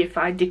 maybe if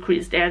I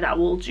decrease there that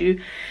will do,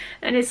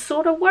 and it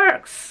sort of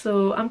works.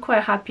 So I'm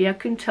quite happy. I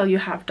couldn't tell you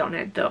how I've done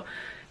it though.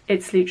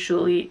 It's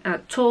literally a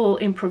total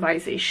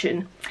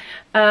improvisation.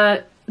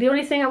 The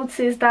only thing I would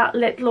say is that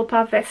Let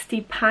Lopa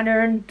Vesti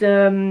pattern,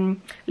 the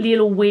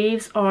little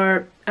waves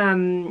are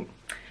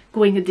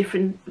going a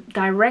different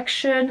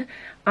direction.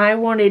 I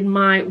wanted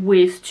my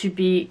waves to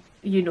be,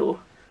 you know,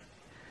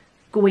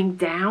 going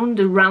down,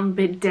 the round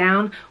bit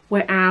down,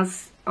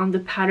 whereas on the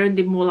pattern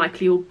they're more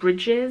like little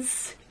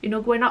bridges, you know,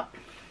 going up.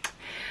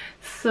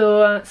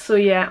 So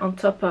yeah, on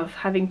top of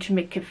having to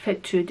make it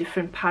fit to a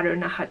different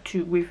pattern, I had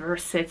to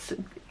reverse it. So,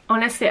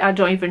 honestly, I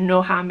don't even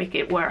know how I make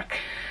it work.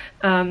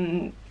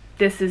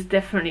 This is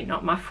definitely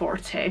not my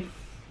forte.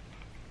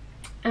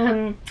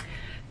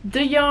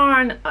 The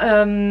yarn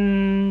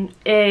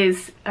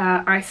is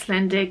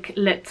Icelandic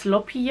Let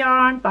Lopi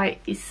yarn by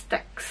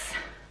Istex,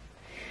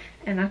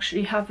 and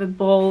actually have a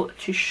ball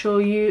to show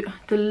you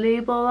the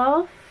label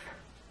of.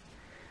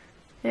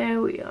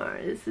 There we are,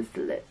 this is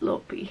the Let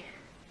Lopi.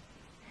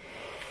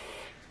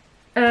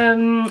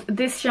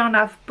 This yarn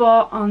I've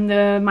bought on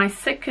my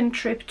second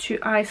trip to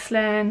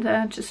Iceland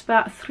just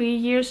about 3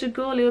 years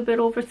ago, a little bit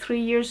over 3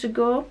 years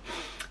ago.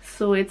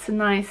 So it's a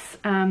nice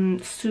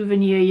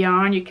souvenir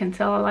yarn. You can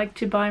tell I like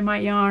to buy my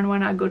yarn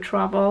when I go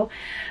travel.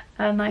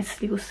 A nice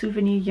little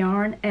souvenir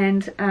yarn,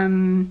 and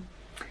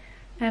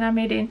I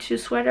made it into a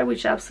sweater,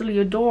 which I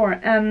absolutely adore.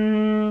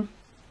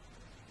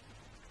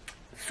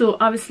 So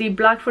obviously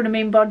black for the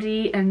main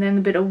body, and then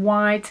a bit of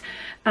white.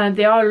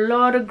 There are a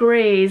lot of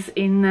greys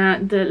in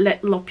the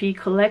Let Lopi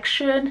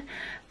collection.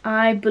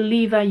 I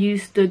believe I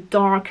used the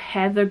dark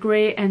heather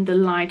grey and the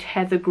light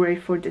heather grey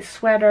for this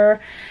sweater.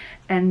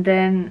 And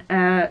then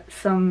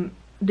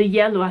the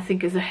yellow I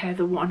think is a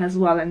heather one as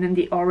well, and then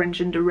the orange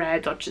and the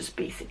red are just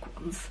basic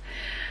ones.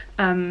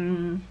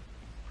 And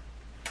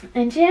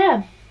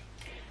yeah,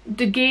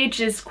 the gauge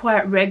is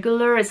quite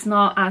regular. It's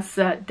not as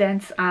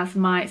dense as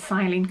my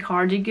Silene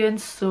cardigan,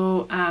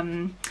 so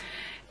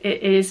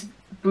it is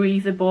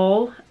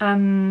breathable,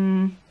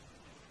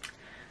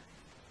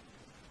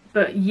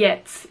 but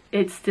yet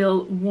it's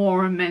still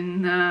warm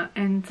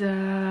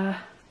and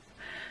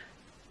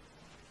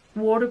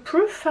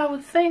waterproof, I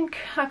would think,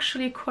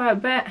 actually quite a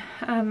bit.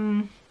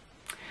 I'm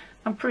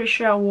pretty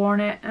sure I wore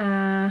it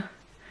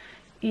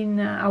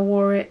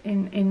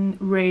in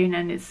rain,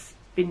 and it's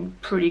been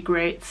pretty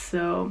great.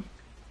 So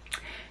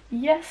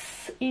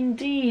yes,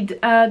 indeed.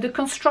 The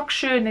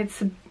construction,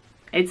 it's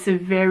a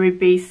very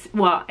basic,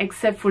 well,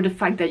 except for the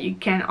fact that you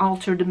can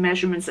alter the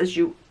measurements as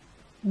you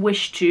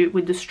wish to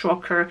with the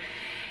stroker.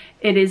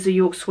 It is a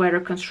yoke sweater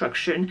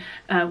construction,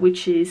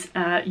 which is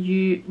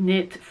you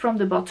knit from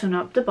the bottom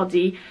up the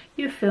body,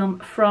 you film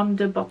from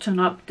the bottom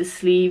up the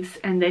sleeves,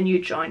 and then you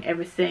join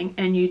everything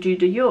and you do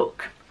the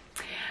yoke.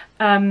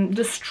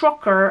 The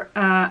stroker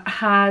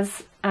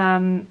has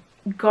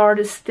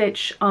garter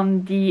stitch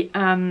on the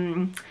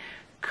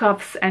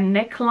cuffs and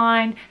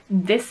neckline.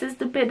 This is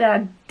the bit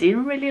that I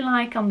didn't really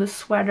like on the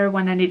sweater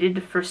when I knitted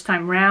the first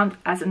time round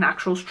as an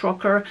actual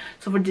stroker.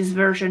 So for this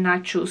version I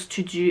chose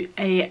to do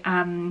a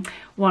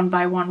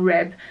 1x1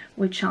 rib,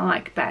 which I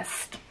like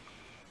best,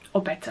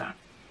 or better,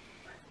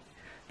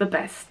 the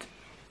best.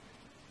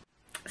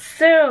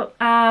 So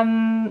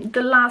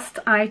the last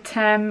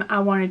item I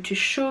wanted to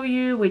show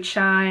you, which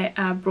I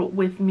brought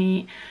with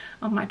me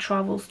on my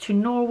travels to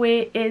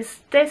Norway, is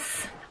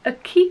this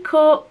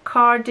Akiko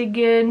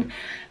cardigan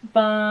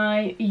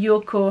by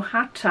Yoko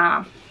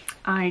Hata.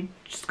 I'm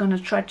just gonna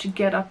try to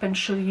get up and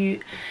show you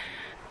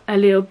a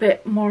little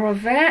bit more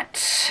of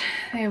it.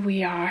 There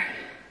we are.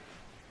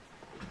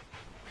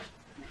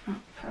 Oh,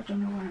 I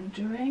don't know what I'm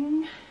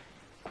doing.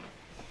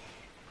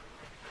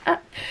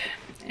 Up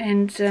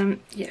and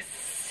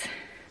yes.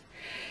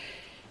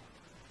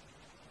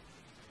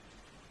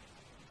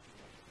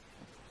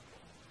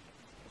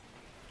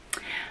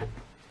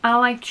 I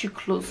like to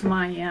close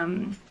my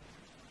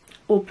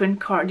open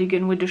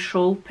cardigan with a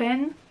shawl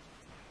pin.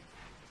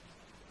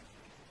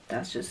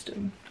 That's just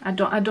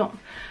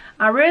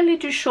I rarely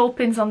do shawl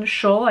pins on the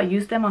shawl. I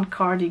use them on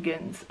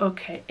cardigans.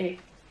 Okay,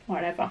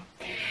 whatever.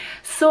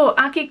 So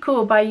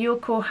Akiko by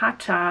Yoko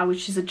Hata,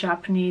 which is a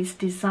Japanese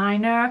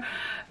designer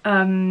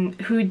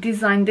who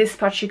designed this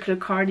particular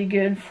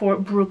cardigan for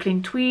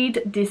Brooklyn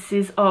Tweed. This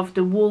is of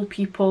the Wool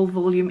People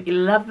volume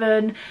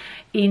 11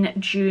 in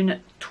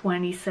June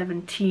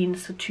 2017,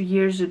 so 2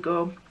 years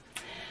ago.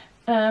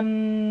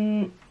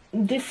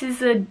 This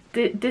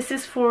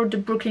is for the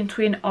Brooklyn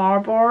Twin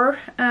Arbor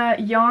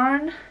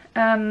yarn,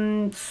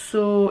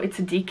 so it's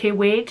a DK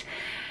weight,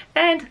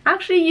 and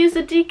actually used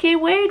a DK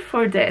weight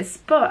for this,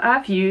 but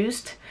I've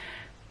used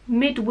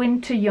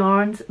Midwinter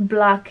Yarns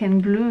Black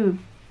and Blue.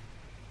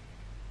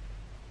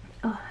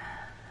 Oh,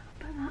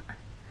 but that,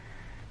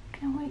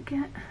 can we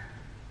get?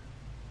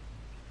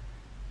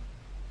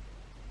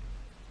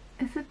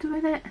 Is it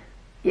doing it?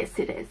 Yes,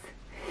 it is.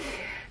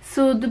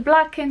 So the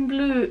black and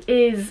blue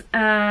is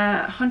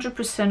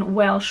 100%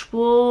 Welsh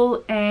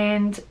wool,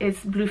 and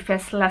it's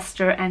Bluefest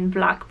Leicester and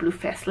black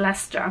Bluefest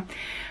Leicester,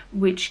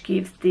 which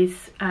gives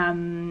this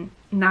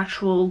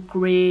natural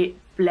grey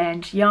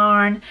blend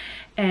yarn,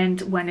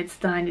 and when it's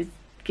done it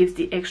gives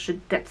the extra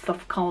depth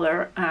of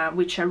color,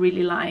 which I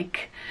really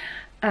like.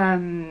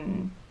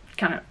 Kind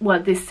of,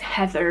 well, this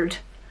heathered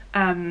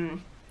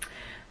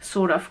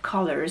sort of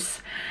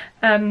colors.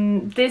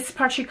 This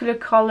particular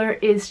color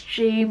is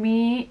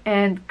Jamie,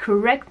 and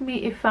correct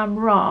me if I'm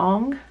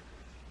wrong.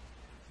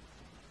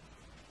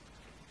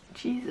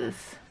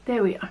 Jesus,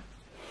 there we are.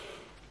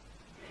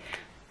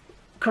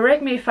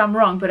 Correct me if I'm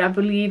wrong, but I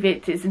believe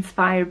it is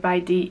inspired by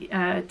the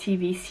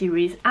TV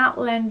series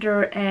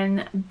Outlander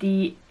and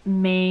the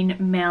main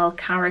male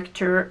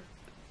character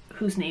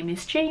whose name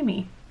is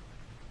Jamie.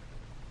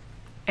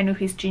 I know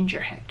he's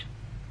gingerhead.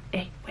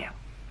 Well.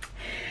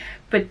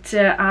 But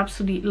I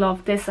absolutely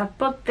love this. I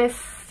bought this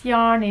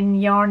yarn in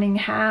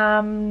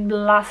Yarningham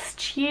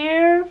last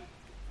year.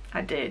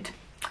 I did.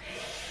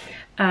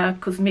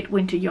 Because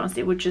Midwinter Yarns,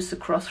 they were just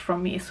across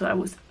from me, so I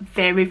was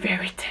very,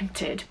 very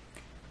tempted.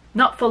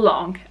 Not for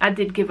long. I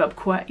did give up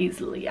quite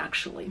easily,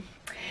 actually.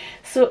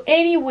 So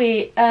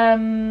anyway,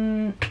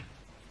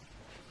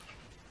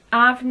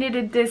 I've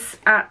knitted this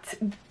at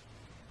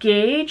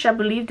gauge. I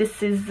believe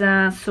this is,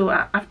 so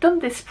I've done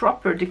this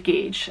proper, the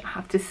gauge, I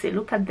have to say.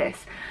 Look at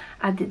this.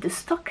 I did the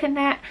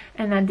stockinette,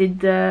 and I did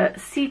the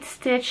seat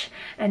stitch,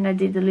 and I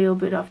did a little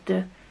bit of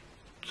the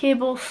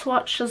cable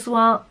swatch as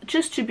well,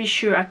 just to be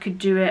sure I could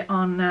do it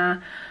on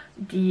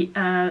the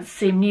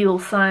same needle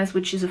size,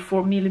 which is a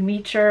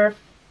 4mm.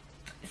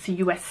 It's a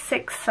US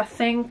 6, I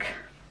think.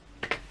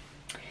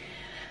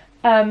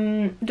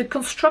 The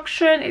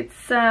construction,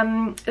 it's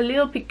a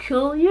little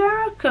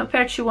peculiar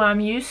compared to what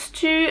I'm used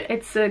to.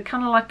 It's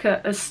kind of like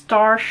a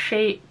star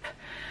shape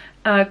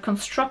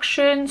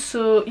construction.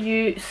 So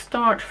you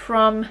start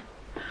from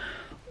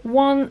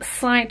one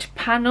side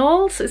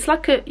panel, so it's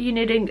like you're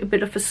knitting a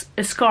bit of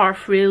a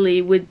scarf,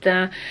 really, with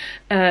the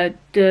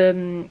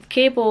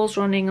cables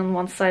running on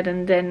one side,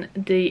 and then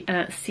the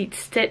seat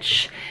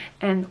stitch.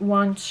 And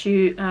once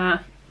you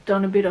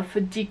done a bit of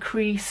a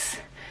decrease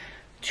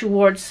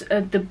towards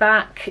the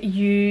back,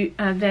 you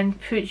then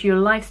put your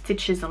light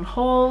stitches on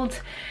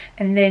hold,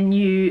 and then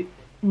you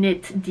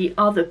knit the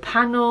other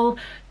panel,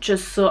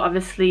 just so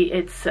obviously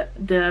it's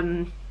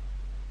the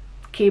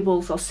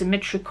cables are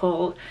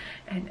symmetrical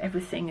and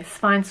everything is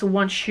fine. So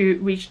once you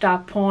reach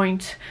that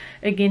point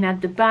again at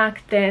the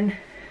back, then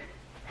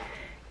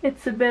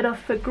it's a bit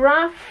of a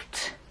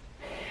graft.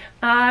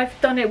 I've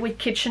done it with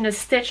Kitchener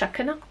stitch. I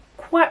cannot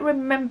quite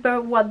remember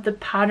what the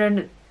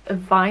pattern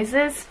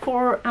advises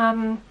for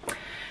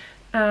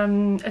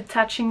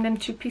attaching them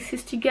two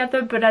pieces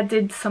together, but I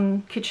did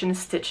some Kitchener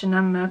stitch, and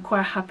I'm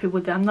quite happy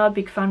with it. I'm not a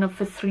big fan of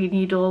a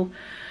 3-needle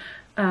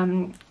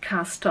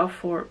cast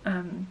off or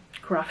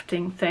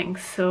crafting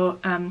things, so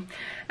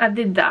I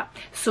did that.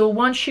 So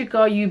once you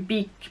got your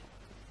big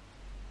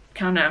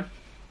kind of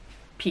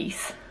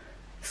piece,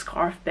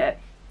 scarf bit,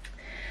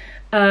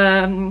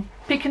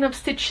 picking up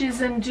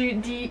stitches and do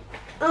the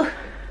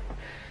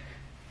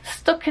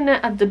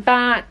stockinette at the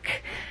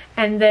back,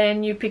 and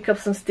then you pick up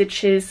some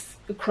stitches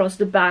across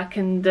the back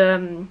and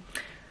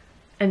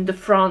the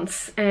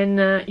fronts, and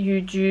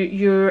you do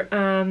your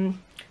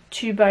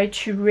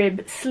 2x2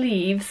 rib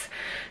sleeves.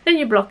 Then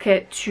you block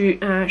it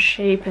to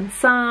shape and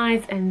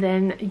size, and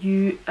then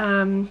you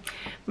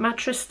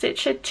mattress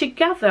stitch it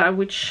together,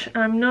 which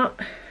I'm not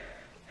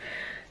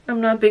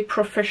a big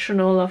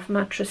professional of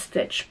mattress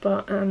stitch,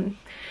 but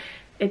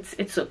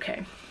it's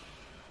okay.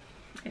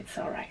 It's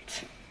all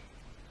right.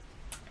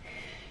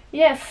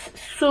 Yes,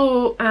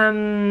 so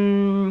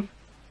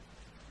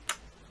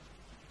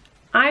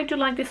I do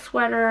like this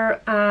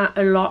sweater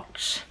a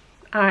lot.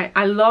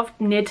 I love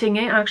knitting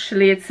it.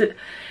 Actually, it's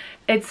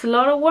a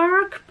lot of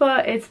work,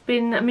 but it's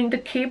been, I mean, the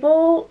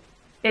cable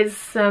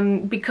is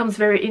becomes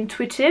very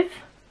intuitive,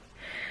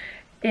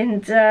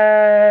 and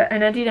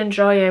I did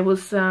enjoy it.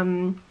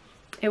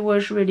 It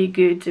was really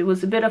good. It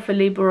was a bit of a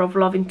labor of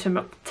love in terms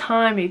of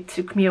time. It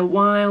took me a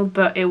while,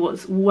 but it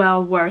was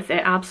well worth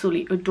it. I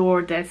absolutely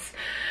adore this.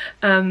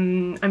 I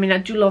mean, I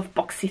do love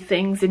boxy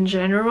things in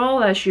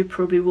general, as you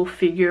probably will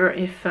figure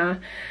if I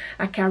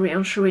carry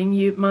on showing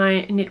you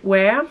my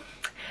knitwear.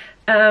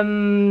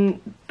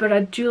 But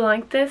I do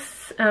like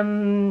this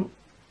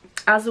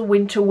as a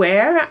winter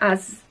wear,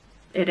 as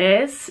it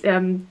is.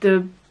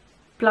 The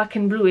black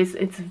and blue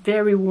it's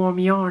very warm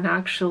yarn.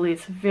 Actually,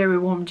 it's very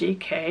warm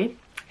JK.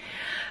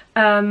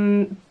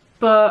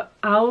 But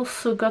I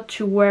also got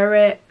to wear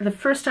it the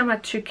first time I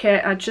took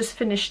it. I just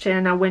finished it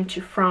and I went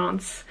to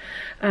France,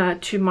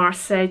 to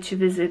Marseille, to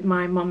visit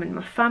my mom and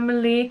my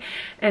family,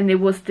 and it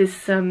was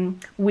this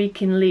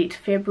week in late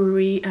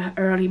February,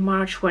 early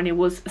March, when it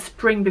was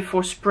spring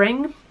before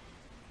spring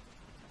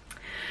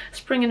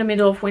in the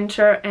middle of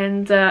winter,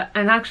 and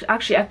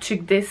actually I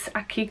took this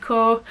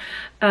akiko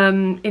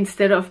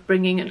instead of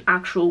bringing an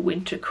actual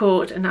winter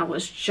coat, and I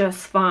was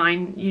just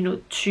fine, you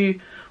know, to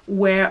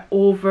wear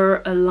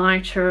over a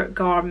lighter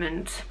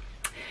garment.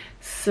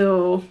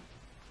 So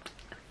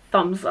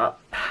thumbs up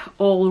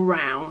all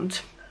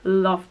around.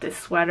 Love this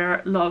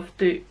sweater, love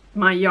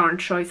my yarn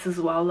choice as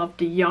well, love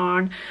the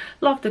yarn,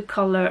 love the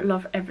color,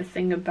 love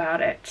everything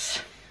about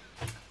it.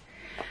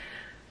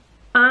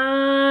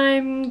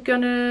 I'm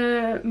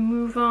gonna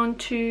move on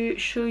to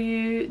show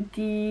you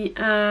the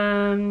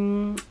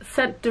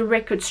set the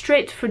record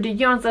straight for the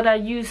yarns that I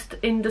used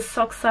in the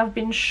socks I've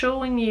been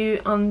showing you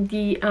on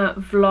the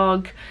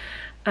vlog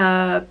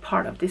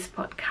part of this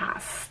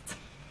podcast.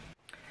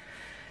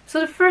 So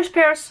the first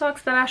pair of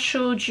socks that I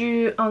showed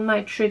you on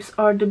my trips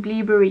are the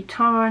Blueberry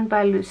Tarn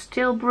by Lou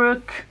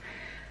Stilbrook.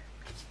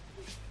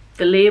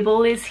 The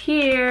label is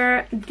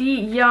here. The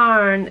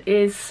yarn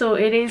is, so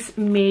it is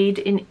made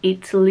in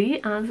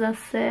Italy, as I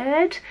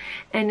said,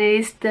 and it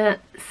is the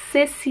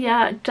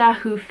Cecia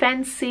Dahu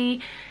Fancy,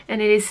 and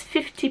it is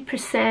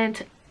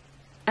 50%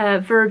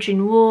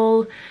 virgin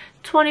wool,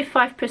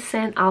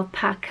 25%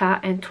 alpaca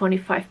and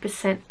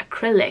 25%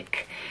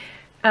 acrylic.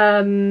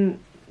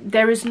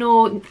 There is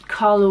no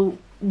color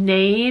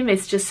name,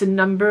 it's just a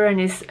number, and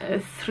it's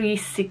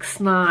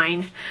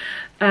 369.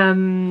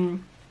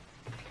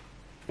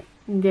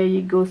 There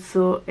you go.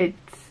 So it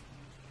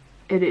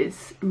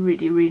is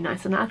really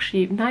nice, and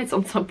actually nice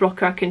on top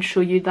blocker. I can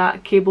show you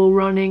that cable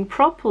running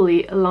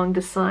properly along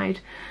the side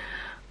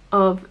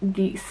of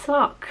the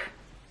sock.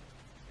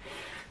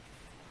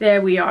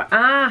 There we are.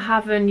 I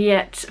haven't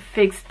yet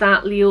fixed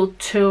that little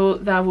toe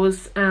that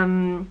was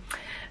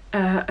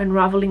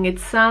unraveling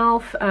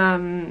itself.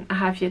 I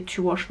have yet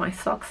to wash my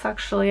socks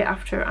actually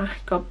after I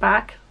got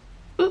back.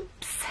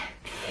 Oops.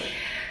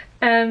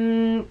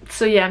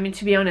 So yeah, I mean,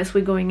 to be honest,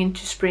 we're going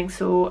into spring,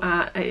 so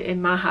it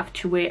might have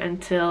to wait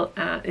until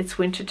it's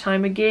winter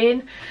time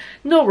again.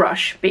 No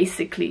rush,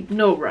 basically,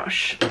 no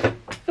rush.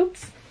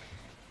 Oops.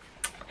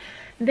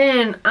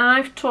 Then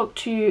I've talked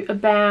to you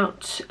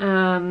about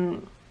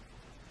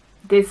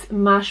this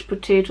mashed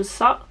potato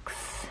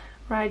socks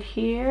right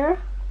here.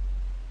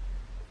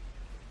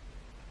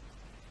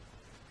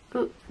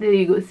 Oh, there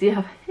you go. See,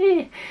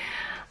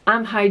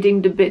 I'm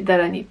hiding the bit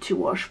that I need to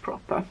wash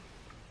proper.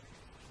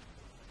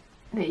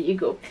 There you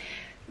go.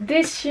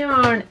 This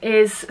yarn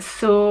is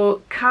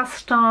so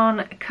cast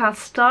on,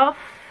 cast off,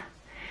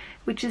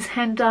 which is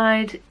hand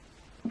dyed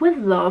with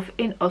love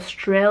in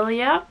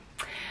Australia.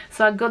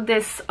 So I got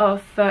this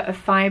off a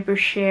fiber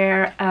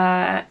share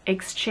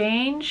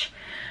exchange,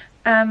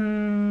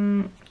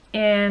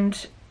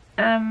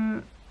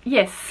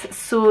 yes,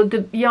 so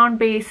the yarn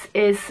base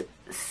is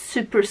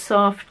super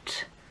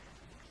soft.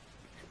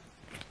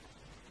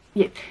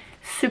 Yeah,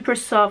 super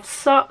soft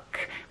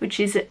sock, which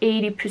is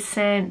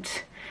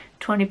 80%,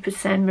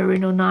 20%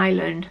 merino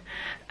nylon,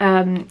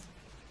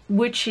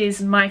 which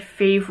is my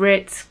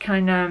favorite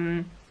kind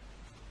of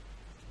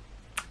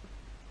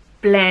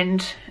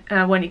blend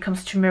when it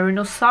comes to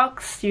merino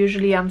socks.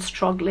 Usually I'm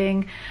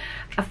struggling.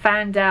 I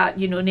found out,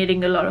 you know,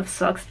 knitting a lot of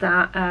socks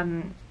that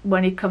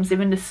when it comes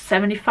even to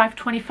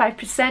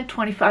 75-25%,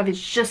 25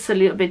 is just a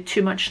little bit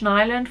too much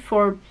nylon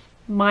for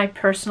my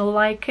personal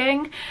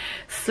liking.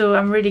 So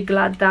I'm really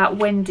glad that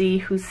Wendy,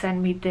 who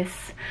sent me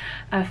this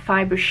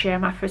fiber share,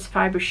 my first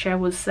fiber share,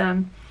 was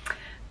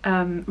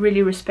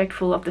really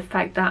respectful of the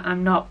fact that I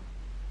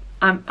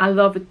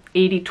love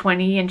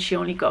 80-20, and she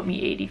only got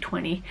me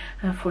 80-20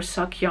 for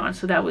sock yarn,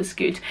 so that was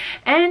good.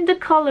 And the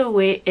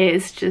colorway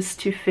is, just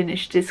to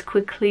finish this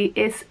quickly,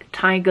 is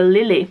Tiger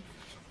Lily.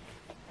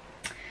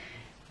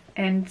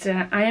 And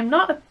I am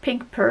not a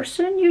pink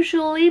person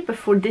usually, but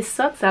for this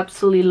socks I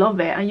absolutely love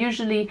it. I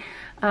usually,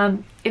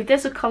 if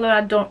there's a color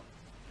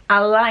I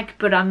like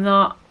but I'm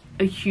not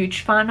a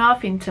huge fan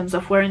of in terms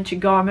of wearing to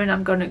garment.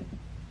 I'm gonna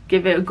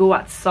give it a go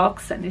at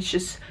socks, and it's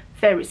just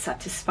very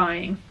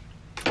satisfying.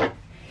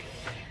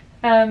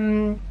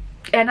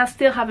 And I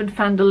still haven't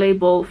found the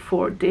label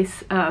for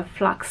this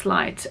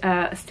Flaxlight.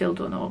 I still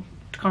don't know,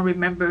 can't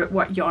remember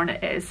what yarn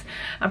it is.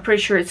 I'm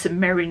pretty sure it's a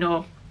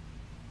merino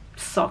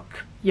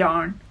sock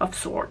yarn of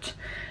sort.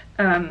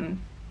 Don't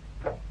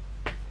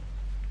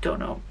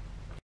know.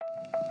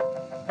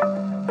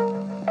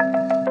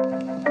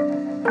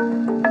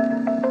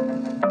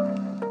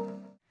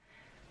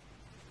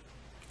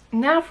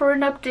 Now for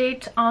an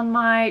update on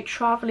my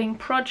traveling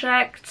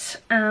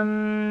project.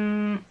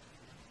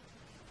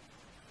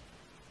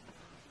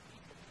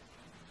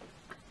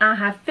 I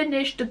have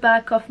finished the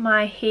back of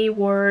my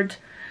Hayward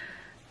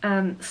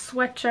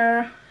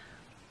sweater.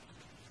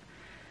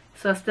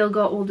 So I still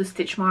got all the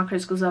stitch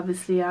markers because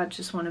obviously I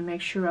just want to make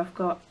sure I've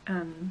got,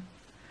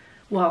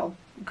 well,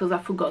 because I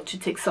forgot to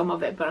take some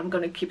of it, but I'm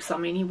going to keep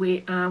some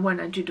anyway when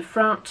I do the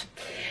front.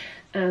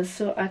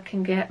 So I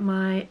can get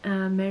my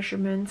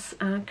measurements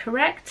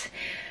correct.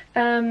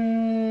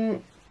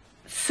 So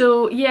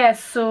yeah,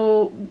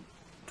 so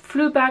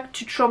flew back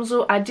to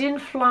Tromsø. I didn't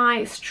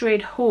fly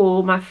straight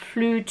home. I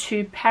flew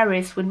to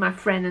Paris with my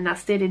friend, and I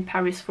stayed in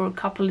Paris for a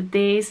couple of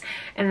days,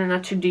 and then I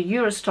took the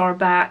Eurostar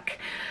back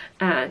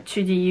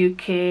to the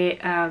UK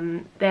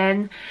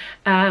then.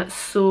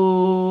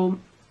 So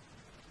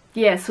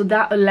yeah, so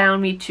that allowed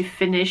me to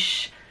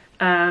finish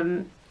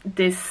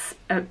this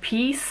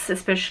piece,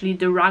 especially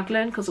the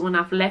raglan, because when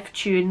I've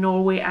left you in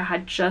Norway I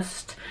had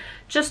just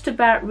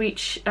about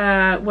reached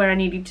where I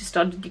needed to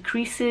start the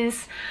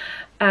decreases.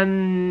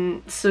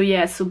 So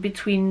yeah, so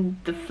between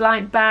the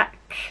flight back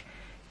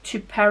to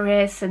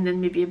Paris and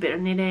then maybe a bit of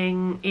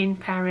knitting in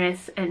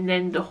Paris, and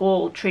then the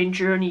whole train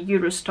journey,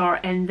 Eurostar,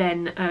 and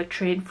then a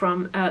train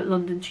from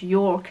London to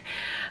York,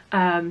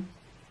 the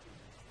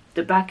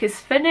back is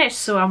finished,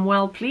 so I'm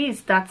well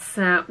pleased. That's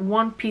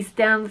one piece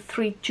down,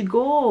 3 to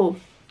go.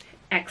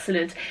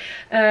 Excellent.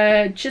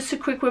 Just a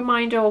quick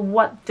reminder of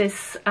what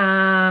this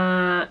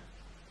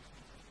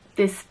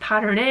this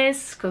pattern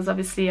is, because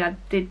obviously I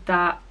did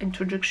that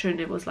introduction,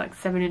 it was like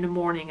 7 in the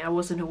morning, I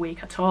wasn't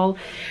awake at all.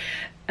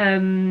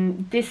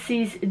 This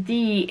is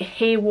the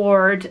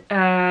Hayward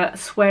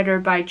sweater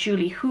by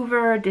Julie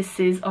Hoover. This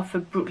is of a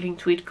Brooklyn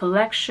Tweed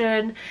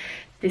collection.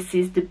 This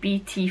is the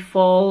BT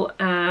Fall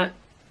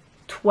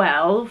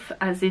 12,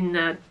 as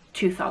in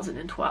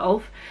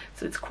 2012,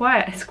 so it's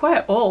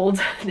quite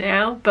old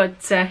now,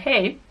 but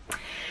hey,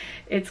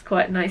 it's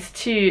quite nice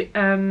too.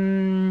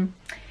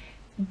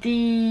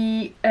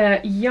 The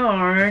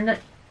yarn,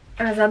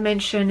 as I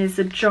mentioned, is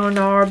a John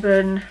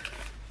Arbon.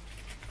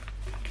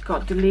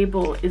 God, the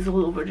label is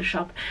all over the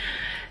shop.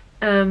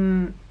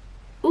 Oh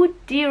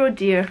dear, oh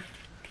dear.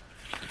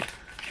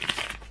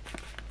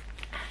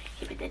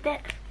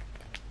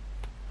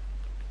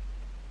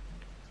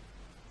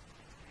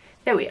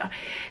 There we are.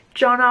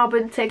 John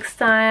Arbon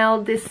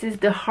textile. This is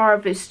the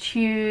Harvest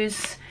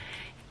Hues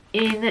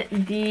in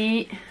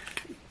the,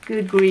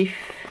 good grief,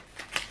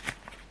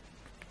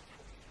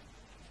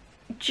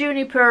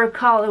 Juniper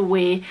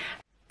colorway.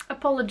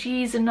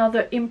 Apologies,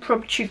 another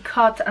impromptu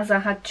cut as I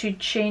had to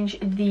change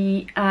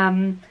the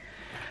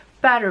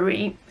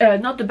battery,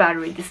 not the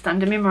battery this time,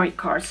 the memory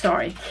card,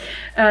 sorry.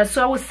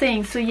 So I was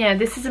saying, so yeah,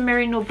 this is a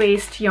merino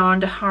based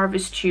yarn, the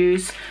Harvest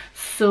Hues.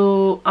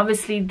 So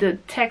obviously the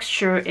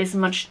texture is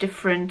much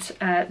different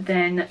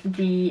than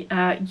the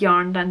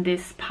yarn than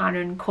this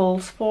pattern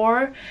calls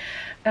for.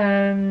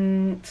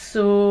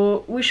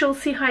 So we shall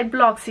see how it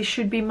blocks. It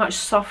should be much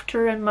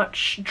softer and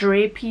much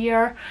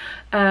drapier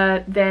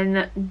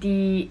than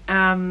the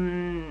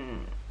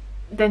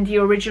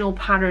original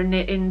pattern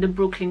in the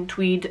Brooklyn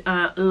Tweed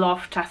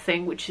Loft, I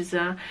think, which is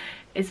a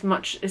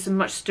much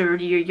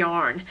sturdier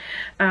yarn,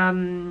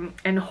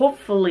 and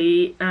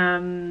hopefully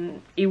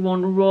it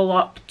won't roll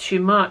up too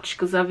much,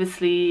 because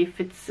obviously if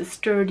it's a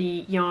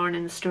sturdy yarn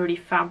and a sturdy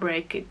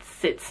fabric, it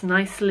sits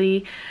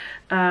nicely.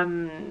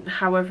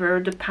 However,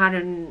 the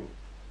pattern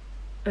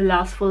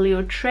allows for a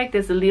little trick.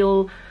 There's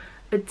a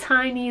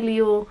tiny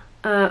little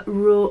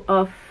row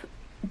of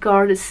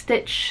garter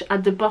stitch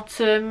at the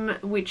bottom,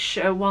 which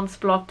once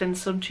blocked and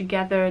sewn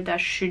together,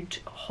 that should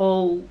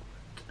hold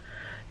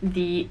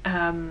the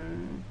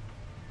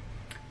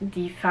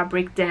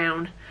fabric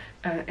down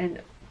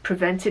and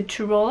prevent it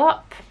to roll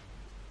up.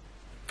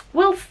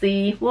 We'll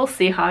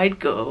see how it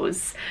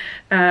goes.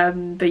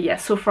 But yeah,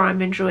 so far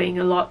I'm enjoying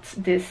a lot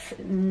this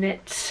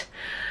knitting,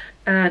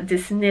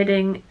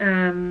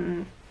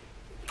 and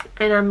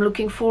I'm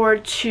looking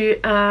forward to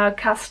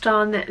cast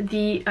on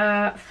the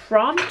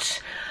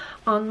front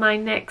on my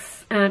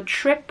next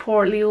trip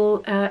or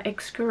little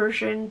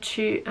excursion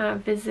to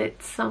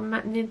visit some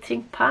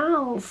knitting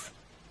pals.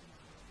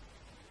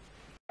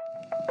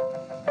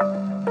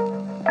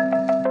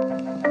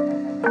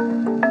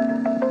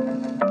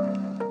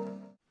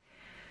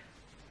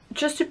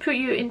 Just to put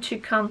you into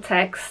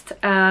context,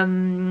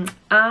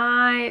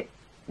 I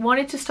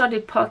wanted to start a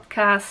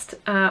podcast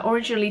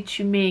originally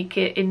to make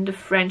it in the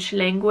French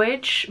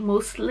language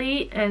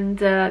mostly, and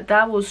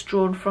that was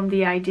drawn from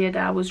the idea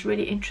that I was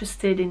really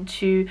interested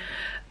into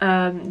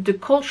the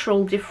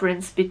cultural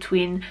difference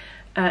between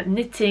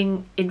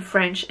knitting in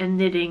French and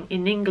knitting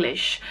in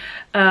English.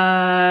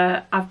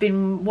 I've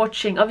been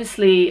watching,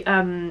 obviously,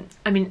 I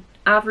mean,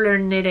 I've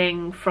learned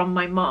knitting from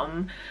my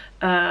mom,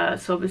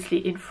 so obviously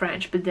in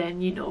French, but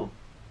then, you know,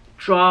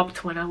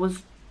 dropped when I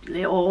was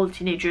little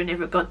teenager,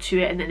 never got to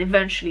it, and then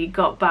eventually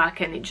got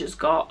back, and it just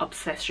got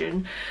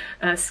obsession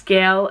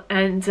scale,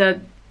 and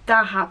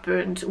that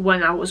happened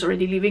when I was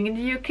already living in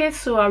the UK,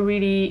 so I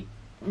really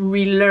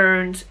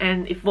relearned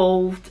and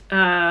evolved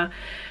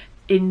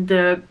in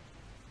the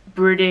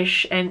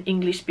British and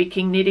English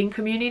speaking knitting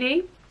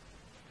community.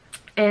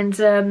 And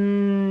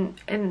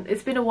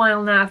it's been a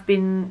while now. I've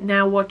been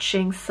now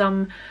watching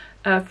some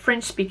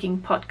French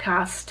speaking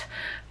podcast,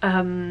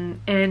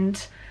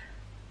 and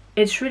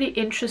it's really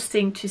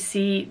interesting to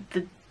see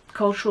the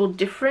cultural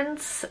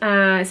difference,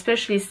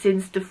 especially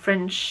since the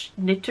French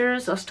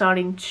knitters are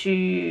starting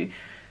to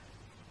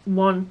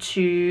want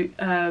to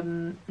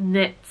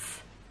knit,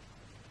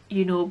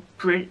 you know,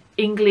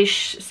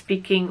 English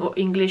speaking or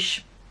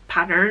English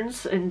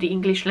patterns in the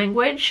English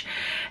language,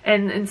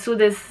 and so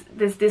there's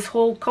this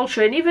whole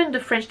culture, and even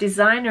the French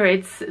designer,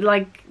 it's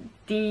like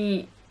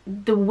the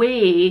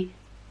way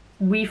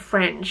we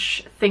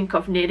French think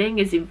of knitting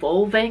is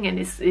evolving, and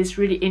it's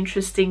really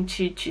interesting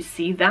to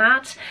see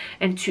that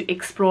and to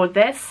explore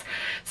this.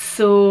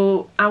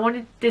 So I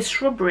wanted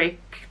this rubric,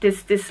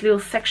 this little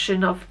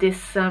section of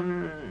this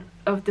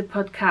of the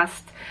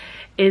podcast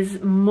is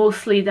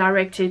mostly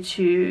directed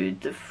to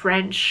the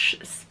French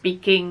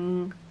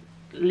speaking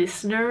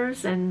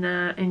listeners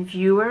and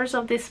viewers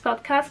of this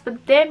podcast,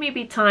 but there may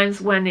be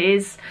times when it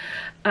is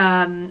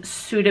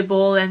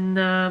suitable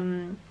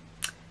and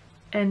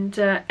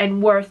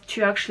worth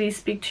to actually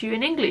speak to you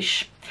in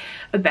English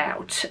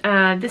about.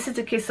 This is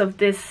the case of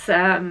this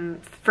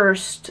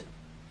first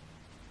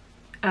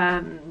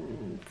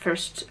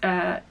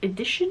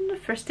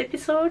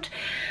episode,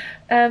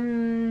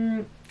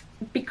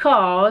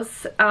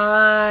 because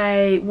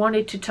I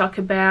wanted to talk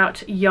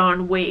about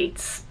yarn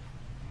weights.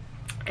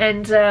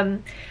 And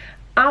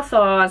I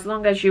thought, as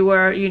long as you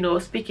were, you know,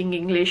 speaking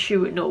English,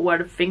 you would know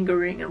what a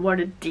fingering and what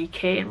a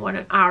DK and what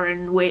an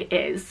Aran weight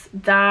is.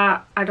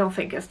 That I don't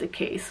think is the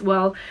case.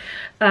 Well,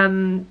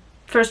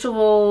 first of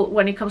all,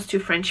 when it comes to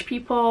French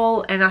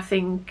people, and I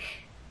think,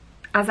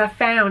 as I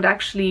found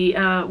actually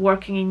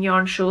working in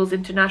yarn shows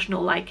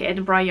international like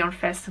Edinburgh Yarn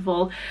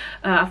Festival,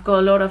 I've got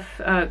a lot of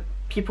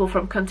people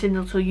from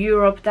continental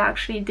Europe that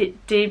actually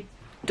they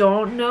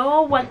don't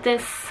know what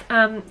this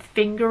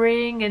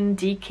fingering and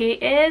DK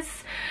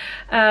is,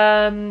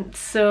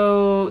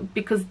 so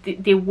because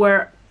they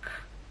work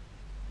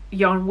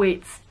yarn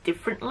weights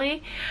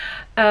differently.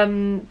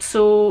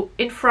 So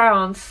in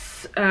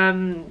France,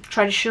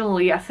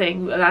 traditionally, I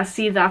think I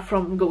see that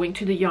from going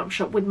to the yarn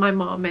shop with my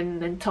mom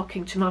and then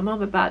talking to my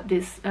mom about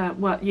this,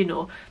 well, you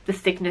know, the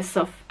thickness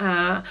of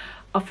a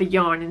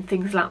yarn and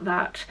things like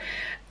that.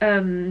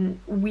 When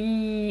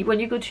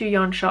you go to a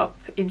yarn shop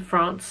in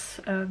France,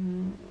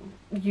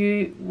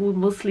 you will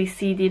mostly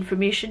see the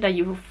information that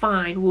you will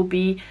find will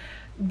be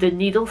the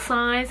needle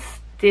size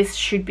this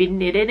should be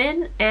knitted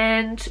in,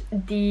 and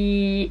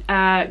the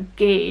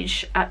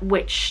gauge at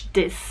which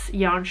this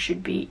yarn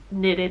should be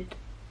knitted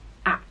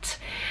at,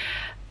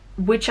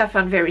 which I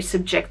found very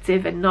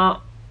subjective and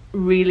not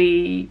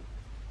really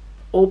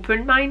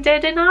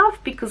open-minded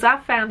enough, because I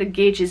found the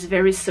gauge is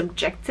very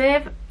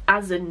subjective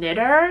as a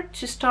knitter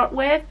to start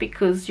with,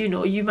 because, you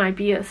know, you might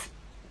be a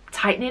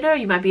tight knitter,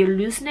 you might be a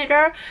loose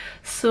knitter,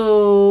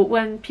 so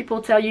when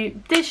people tell you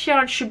this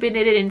yarn should be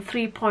knitted in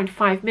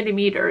 3.5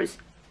 millimeters,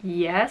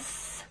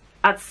 yes,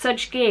 at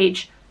such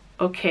gauge,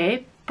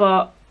 okay,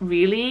 but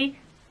really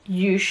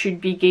you should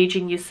be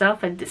gauging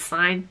yourself and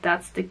decide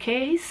that's the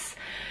case.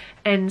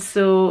 And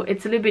so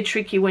it's a little bit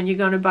tricky when you're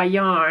going to buy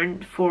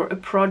yarn for a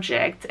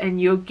project and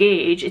your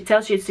gauge, it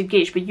tells you it's a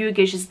gauge, but your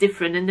gauge is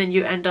different, and then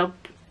you end up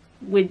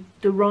with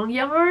the wrong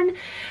yarn.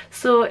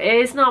 So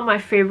it's not my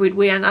favorite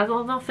way, and I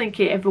don't think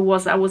it ever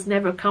was. I was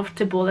never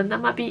comfortable, and that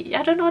might be,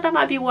 I don't know, that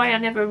might be why I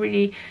never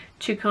really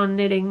took on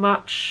knitting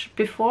much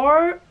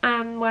before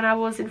when I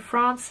was in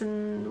France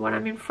and when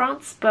I'm in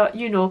France. But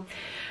you know,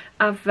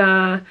 I've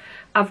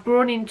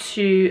grown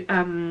into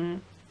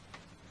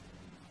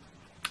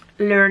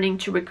learning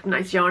to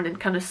recognize yarn and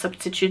kind of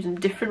substitute in a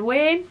different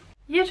way.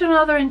 Yet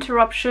another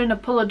interruption,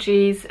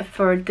 apologies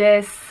for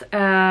this.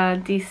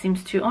 This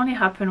seems to only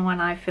happen when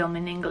I film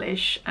in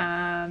English.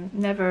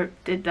 Never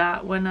did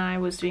that when I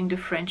was doing the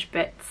French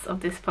bits of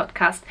this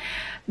podcast.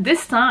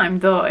 This time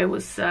though, it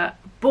was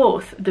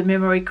both the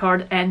memory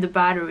card and the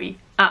battery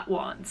at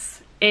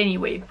once.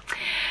 Anyway,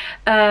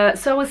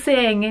 so I was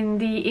saying, in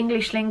the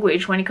English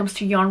language, when it comes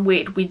to yarn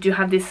weight, we do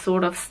have this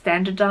sort of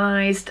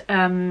standardized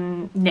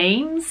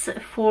names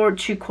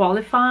to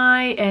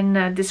qualify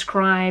and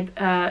describe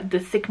the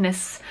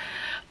thickness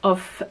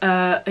of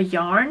a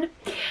yarn.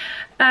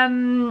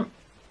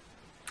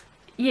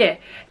 Yeah,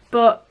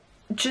 but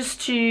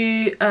just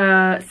to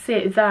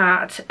say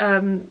that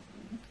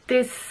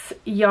this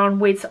yarn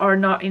weights are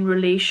not in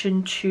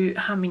relation to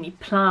how many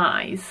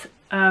plies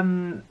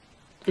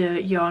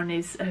the yarn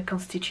is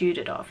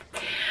constituted of.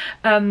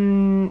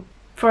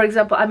 For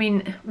example, I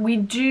mean, we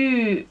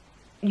do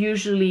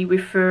usually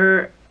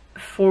refer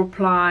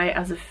 4-ply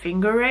as a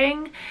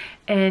fingering,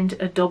 and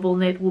a double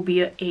knit will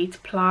be an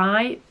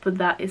 8-ply, but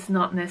that is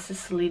not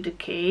necessarily the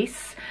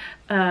case.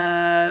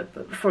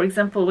 For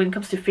example, when it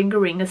comes to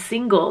fingering, a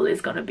single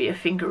is going to be a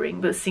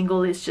fingering, but a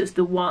single is just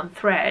the one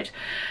thread,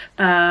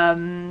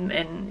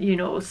 and you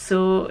know,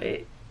 so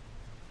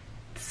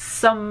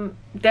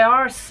there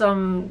are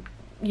some,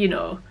 you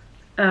know,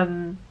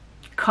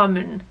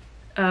 common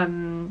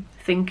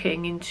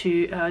thinking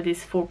into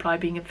this 4-ply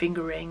being a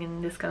fingering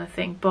and this kind of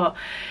thing, but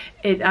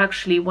it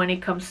actually, when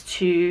it comes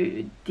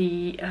to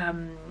the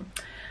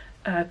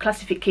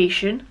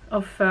classification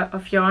of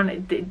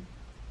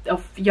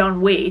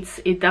yarn weights,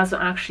 it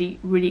doesn't actually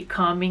really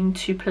come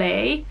into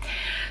play.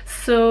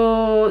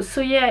 So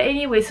yeah,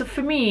 anyway, so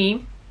for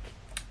me,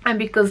 and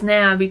because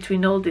now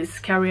between all this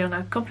carry on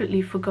I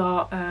completely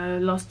forgot,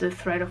 lost the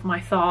thread of my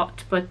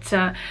thought, but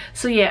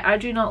so yeah, I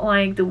do not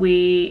like the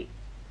way,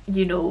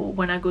 you know,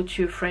 when I go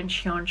to a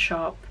French yarn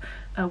shop,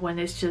 when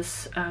it's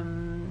just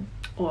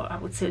or I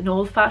would say an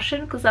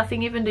old-fashioned, because I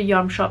think even the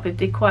yarn shop, if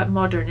they're quite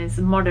modern, is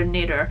a modern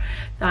knitter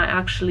that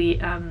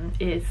actually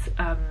is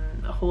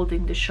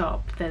holding the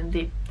shop, then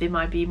they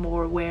might be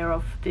more aware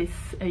of this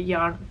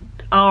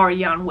our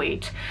yarn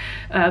weight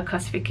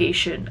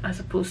classification, as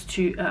opposed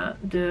to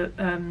the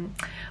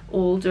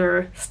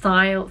older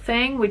style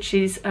thing, which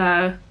is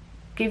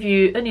give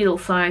you a needle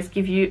size,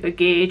 give you a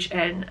gauge,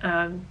 and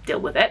deal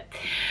with it.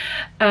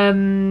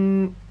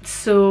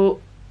 So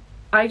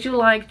I do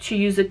like to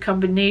use a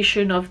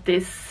combination of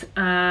this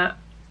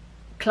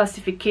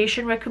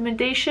classification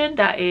recommendation,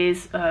 that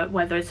is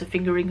whether it's a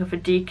fingering of a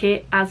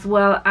DK, as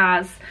well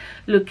as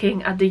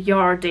looking at the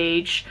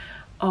yardage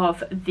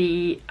of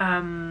the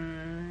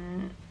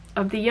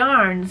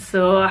yarn,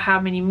 so how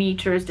many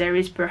meters there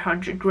is per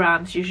 100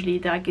 grams. Usually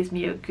that gives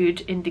me a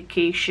good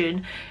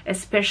indication,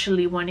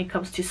 especially when it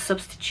comes to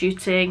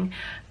substituting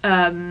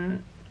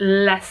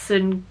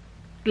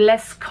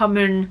less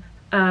common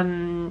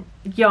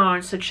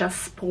yarns such as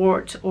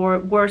sport or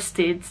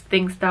worsteds,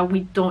 things that we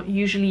don't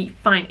usually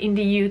find in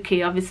the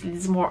UK. Obviously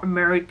there's more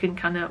American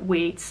kind of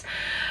weights,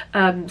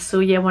 so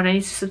yeah, when I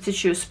need to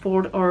substitute a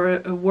sport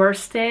or a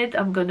worsted,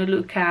 I'm going to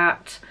look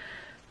at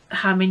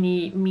how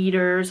many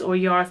meters or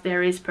yards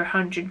there is per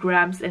 100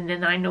 grams, and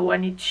then I know I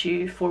need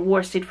to, for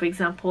worsted for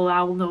example,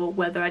 I'll know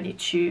whether I need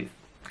to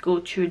go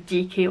to a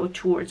DK or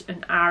towards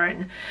an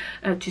Aran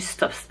to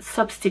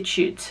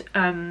substitute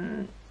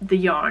the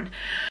yarn.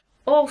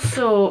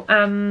 Also,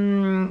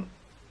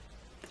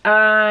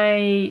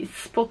 I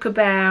spoke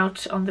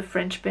about on the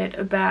French bit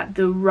about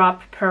the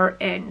wrap per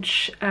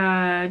inch,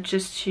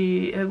 just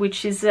to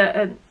which is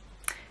a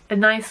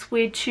nice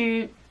way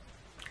to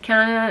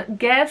kind of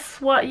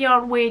guess what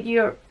yarn weight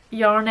your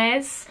yarn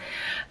is.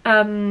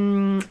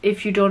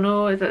 If you don't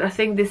know, I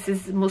think this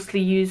is mostly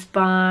used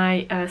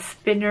by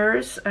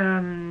spinners. I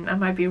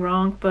might be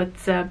wrong, but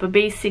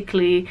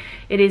basically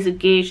it is a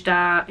gauge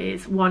that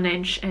is 1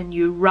 inch, and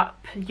you wrap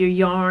your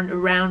yarn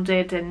around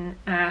it, and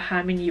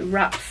how many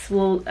wraps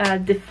will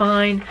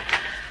define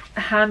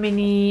how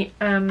many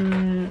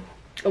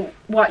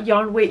what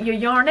yarn weight your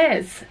yarn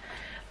is.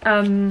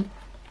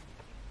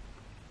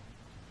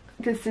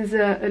 This is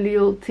a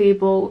little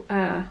table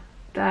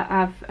that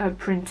I've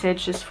printed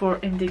just for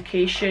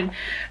indication,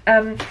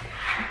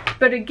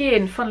 but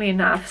again, funnily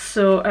enough,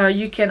 so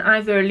you can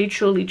either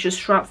literally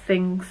just wrap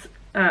things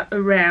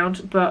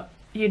around, but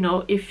you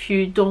know, if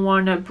you don't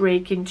want to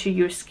break into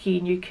your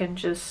skein, you can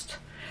just,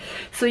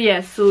 so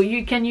yeah, so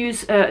you can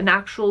use an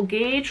actual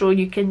gauge, or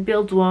you can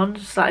build one,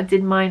 just like I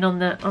did mine on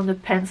the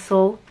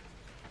pencil,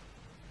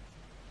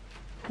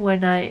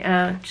 when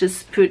I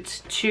just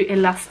put 2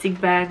 elastic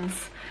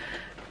bands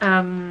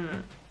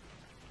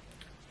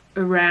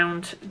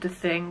around the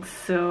thing.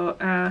 So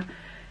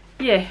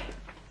yeah,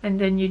 and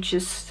then you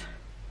just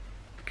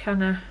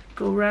kind of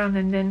go around,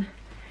 and then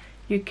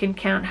you can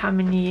count how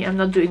many. I'm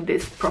not doing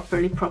this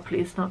properly,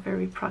 it's not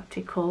very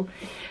practical.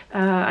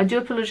 I do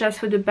apologize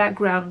for the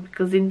background,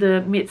 because in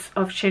the midst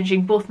of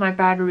changing both my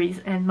batteries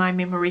and my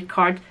memory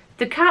card,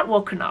 the cat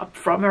woken up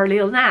from her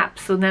little nap,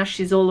 so now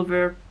she's all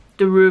over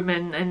the room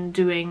and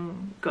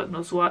doing God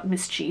knows what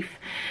mischief.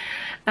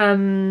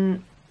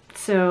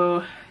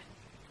 So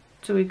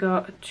we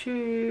got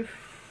 2,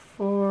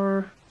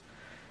 4,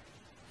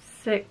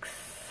 6,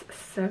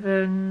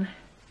 7,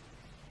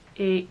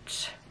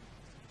 8,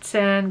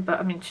 10, but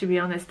I mean, to be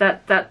honest,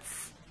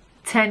 that's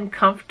 10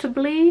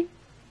 comfortably,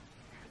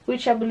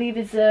 which I believe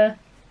is a,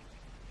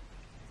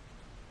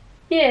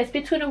 yeah, it's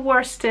between a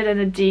worsted and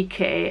a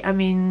DK. I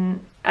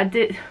mean, I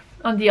did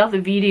on the other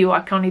video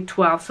I counted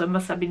 12, so it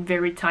must have been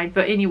very tight,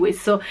 but anyway,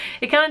 so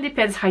it kind of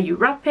depends how you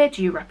wrap it.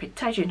 Do you wrap it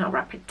tight, do you not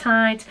wrap it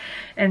tight?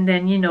 And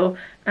then, you know,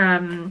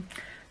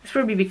 it's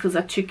probably because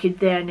I took it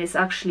there and it's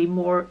actually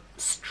more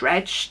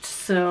stretched,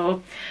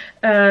 so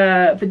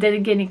but then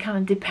again, it kind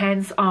of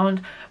depends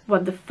on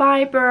what the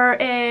fiber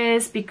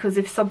is, because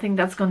if something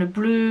that's going to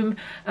bloom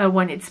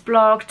when it's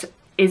blocked,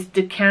 is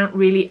the count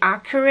really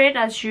accurate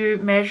as you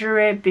measure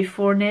it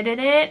before knitting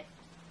it?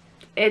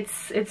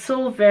 It's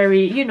all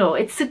very, you know,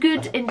 it's a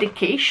good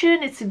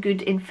indication, it's a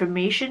good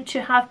information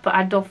to have, but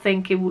I don't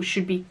think it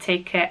should be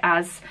taken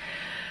as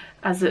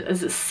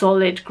a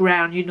solid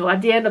ground. You know,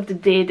 at the end of the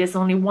day, there's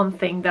only one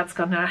thing that's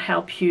gonna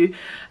help you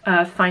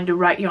find the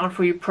right yarn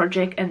for your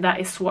project, and that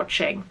is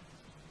swatching.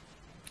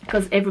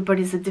 Because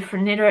everybody's a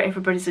different knitter,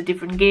 everybody's a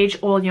different gauge,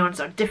 all yarns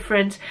are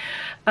different,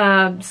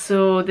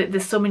 so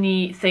there's so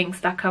many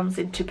things that comes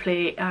into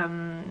play.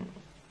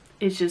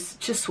 It's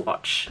just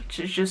swatch,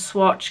 just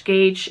swatch,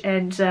 gauge,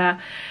 and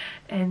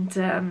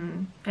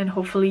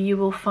hopefully you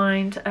will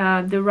find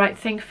the right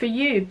thing for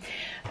you.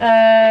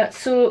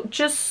 So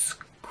just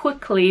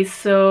quickly,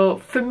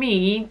 so for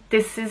me,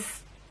 this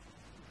is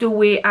the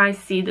way I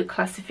see the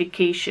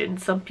classification.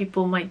 Some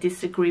people might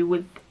disagree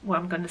with what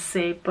I'm gonna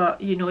say,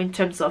 but you know, in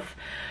terms of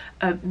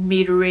a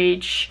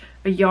meterage,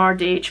 a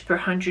yardage per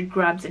 100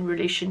 grams in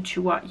relation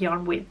to what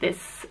yarn weight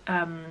this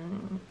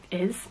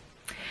is.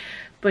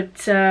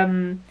 But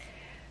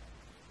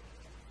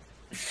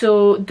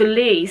so the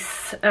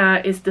lace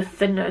is the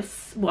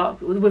thinnest. Well,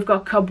 we've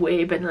got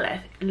cobweb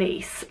and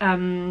lace,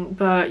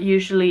 but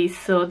usually,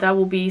 so that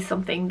will be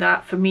something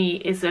that for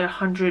me is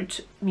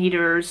 100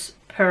 meters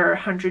per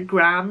 100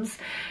 grams,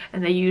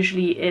 and that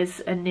usually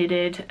is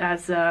knitted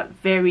as a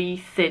very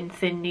thin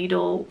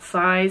needle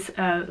size,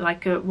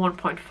 like a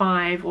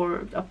 1.5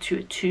 or up to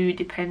a 2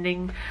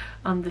 depending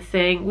on the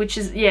thing, which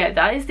is, yeah,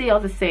 that is the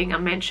other thing I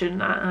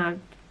mentioned. I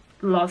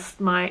lost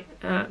my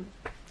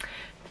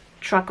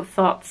track of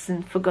thoughts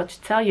and forgot to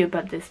tell you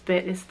about this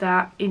bit, is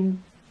that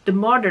in the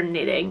modern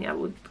knitting,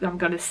 I'm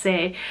gonna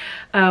say,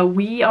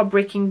 we are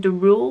breaking the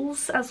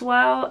rules as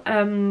well,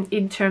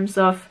 in terms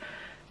of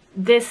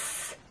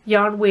this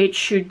yarn weight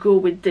should go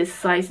with this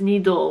size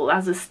needle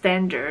as a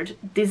standard.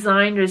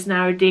 Designers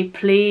now, they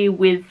play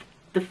with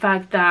the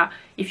fact that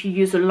if you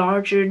use a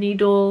larger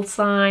needle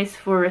size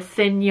for a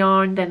thin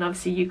yarn, then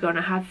obviously you're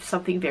gonna have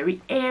something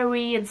very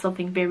airy and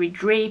something very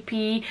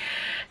drapey,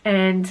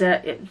 and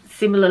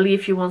similarly,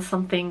 if you want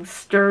something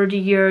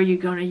sturdier, you're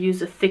gonna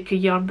use a thicker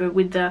yarn, but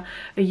with a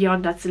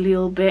yarn that's a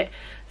little bit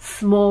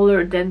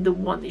smaller than the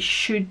one it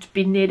should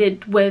be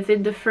knitted with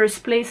in the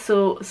first place.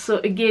 So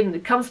again,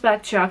 it comes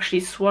back to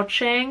actually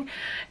swatching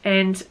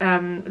and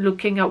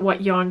looking at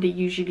what yarn they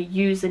usually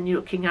use, and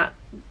you're looking at,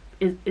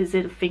 is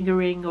it a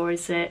fingering or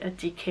is it a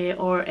DK,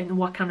 and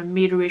what kind of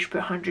meterage per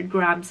 100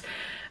 grams,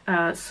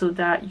 so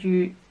that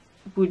you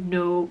would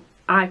know,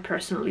 I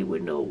personally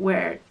would know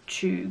where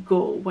to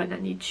go when I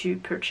need to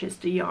purchase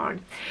the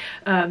yarn.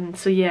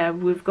 So yeah,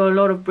 we've got a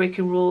lot of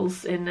breaking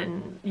rules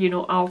and you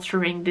know,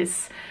 altering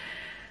this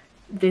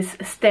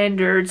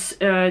standards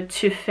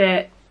to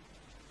fit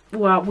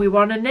what we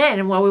want to knit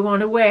and what we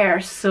want to wear,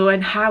 so,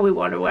 and how we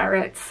want to wear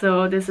it.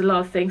 So there's a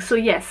lot of things. So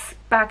yes,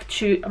 back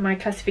to my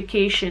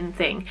classification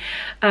thing.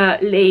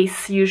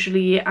 Lace,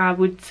 usually I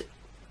would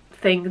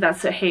think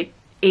that's a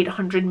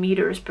 800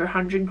 meters per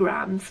 100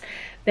 grams.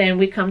 Then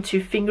we come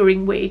to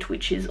fingering weight,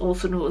 which is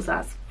also known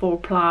as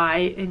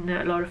 4-ply in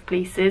a lot of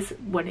places,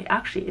 when it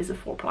actually is a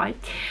 4-ply.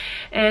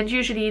 And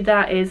usually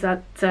that is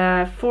at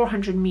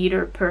 400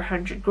 meter per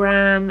 100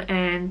 gram.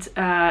 And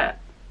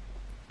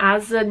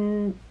as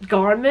a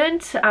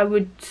garment, I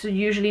would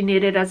usually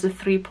knit it as a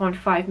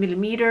 3.5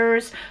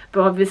 millimeters,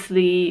 but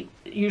obviously,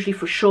 usually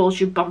for shawls,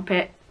 you bump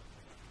it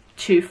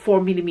to 4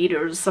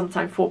 millimeters,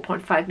 sometimes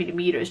 4.5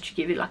 millimeters, to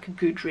give it like a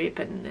good drape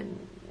and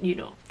you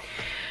know,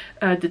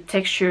 the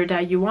texture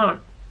that you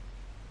want.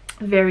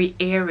 Very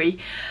airy.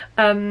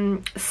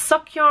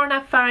 Sock yarn,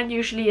 I find,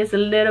 usually is a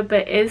little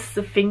bit, is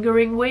the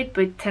fingering weight,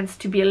 but it tends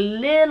to be a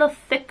little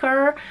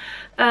thicker,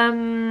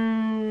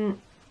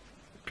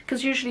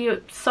 because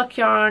usually sock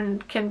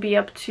yarn can be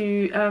up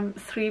to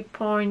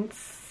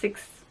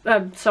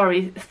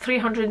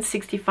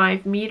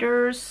 365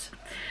 meters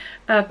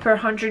per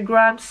 100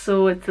 grams,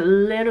 so it's a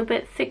little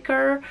bit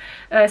thicker,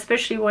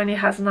 especially when it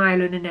has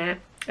nylon in it.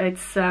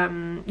 It's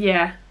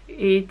yeah,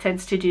 it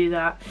tends to do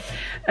that.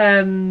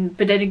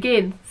 But then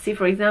again, see,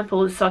 for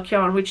example, sock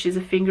yarn, which is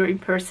a fingering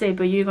per se,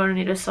 but you're gonna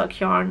need a sock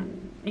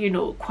yarn, you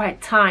know,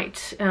 quite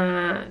tight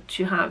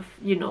to have,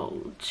 you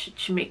know,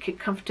 to make it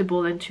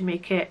comfortable and to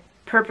make it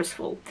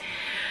purposeful.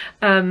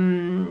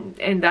 And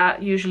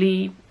that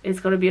usually is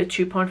going to be a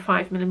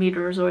 2.5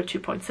 millimeters or a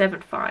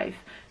 2.75,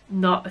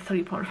 not a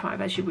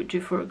 3.5 as you would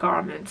do for a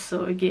garment.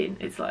 So again,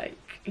 it's like,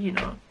 you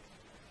know,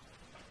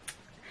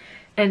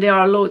 and there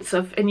are loads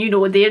of, and you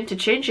know, they're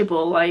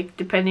interchangeable, like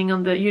depending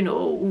on the, you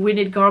know, we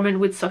knit garment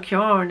with sock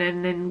yarn,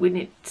 and then we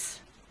knit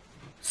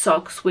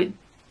socks with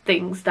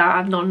things that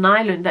have non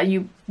nylon that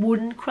you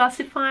wouldn't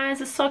classify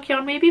as a sock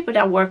yarn maybe, but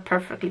that work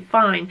perfectly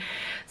fine.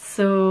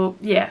 So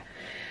yeah.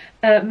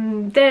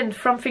 Then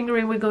from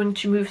fingering we're going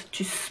to move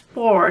to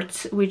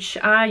sport, which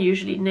I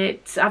usually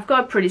knit. I've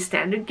got a pretty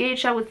standard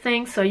gauge, I would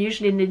think, so I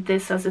usually knit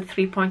this as a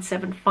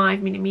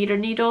 3.75mm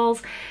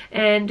needles,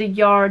 and the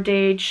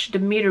yardage, the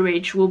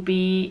meterage, will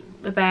be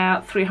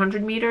about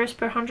 300 meters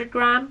per 100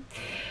 gram.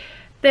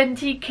 Then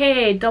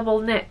DK double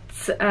knit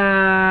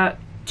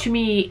to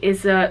me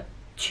is a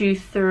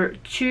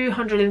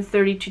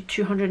 230 to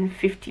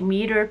 250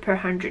 meter per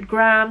 100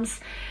 grams,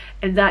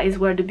 and that is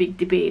where the big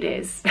debate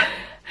is.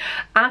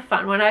 I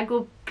found when I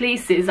go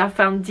places, I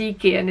found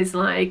DK and it's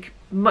like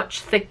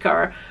much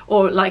thicker,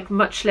 or like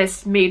much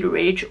less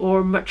meterage,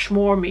 or much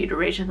more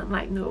meterage, and I'm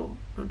like, no.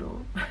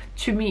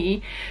 To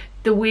me,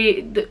 the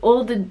way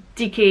all the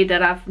DK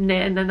that I've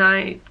knit, and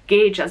I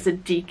gauge as a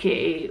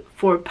DK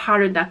for a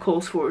pattern that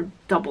calls for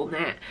double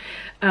knit.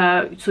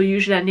 So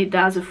usually I knit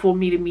that as a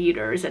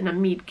 4mm and a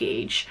mid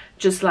gauge,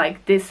 just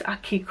like this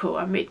Akiko,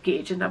 a mid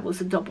gauge, and that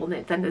was a double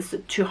knit, and it's a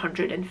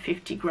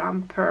 250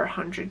 gram per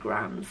 100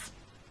 grams.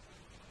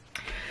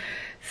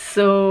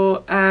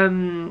 So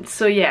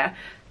yeah,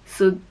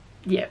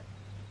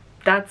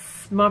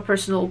 that's my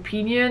personal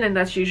opinion, and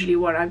that's usually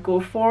what I go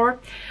for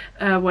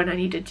when I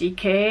need a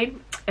DK.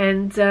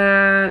 And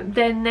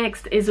then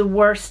next is a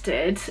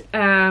worsted,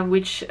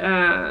 which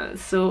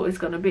so it's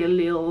gonna be a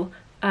little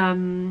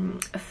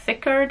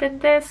thicker than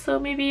this, so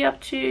maybe up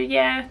to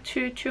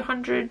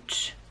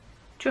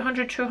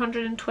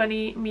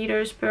 220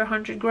 meters per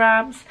 100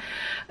 grams.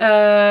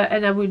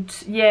 And I would,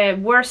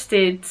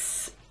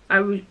 worsteds,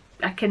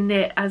 I can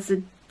knit as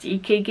a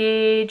DK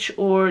gauge,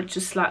 or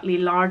just slightly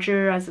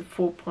larger as a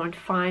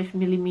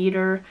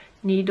 4.5mm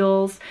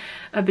needles.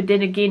 But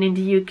then again, in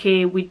the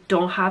UK we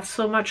don't have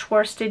so much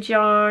worsted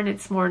yarn,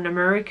 it's more an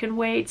American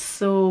weight,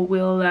 so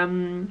we'll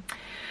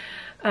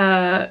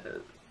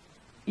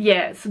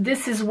so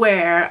this is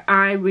where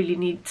I really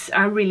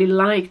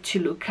like to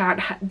look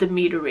at the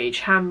meterage,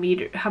 how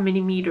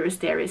many meters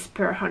there is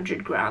per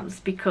 100 grams,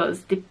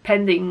 because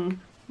depending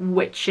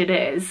which it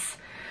is,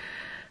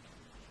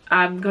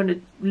 I'm going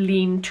to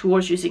lean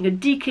towards using a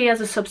DK as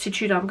a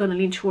substitute, I'm going to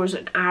lean towards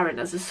an Aran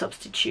as a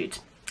substitute.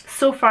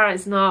 So far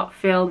it's not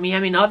failed me. I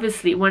mean,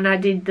 obviously when I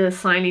did the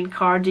silene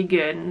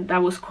cardigan,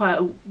 that was quite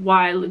a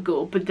while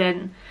ago, but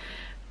then,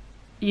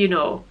 you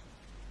know,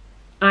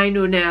 I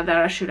know now that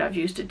I should have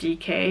used a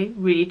DK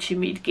really to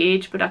mid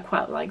gauge, but I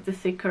quite like the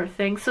thicker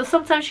thing. So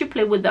sometimes you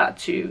play with that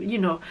too, you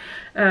know.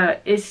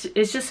 It's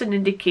just an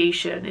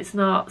indication, it's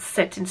not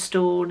set in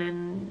stone,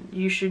 and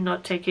you should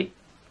not take it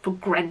for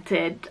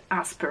granted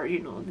as per, you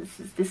know,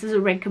 this is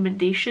a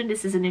recommendation,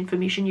 this is an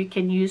information you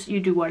can use, you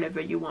do whatever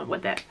you want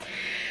with that.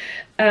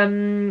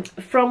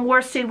 From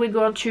worsted we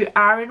go on to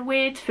Aran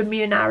weight. For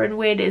me, an Aran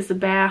weight is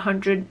about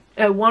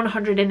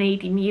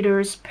 180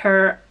 meters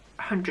per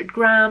 100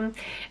 gram,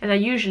 and I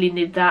usually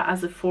knit that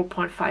as a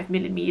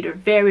 4.5mm.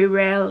 Very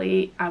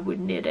rarely I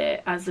would knit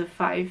it as a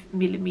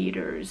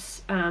 5mm,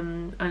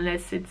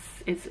 unless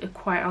it's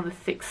quite on the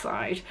thick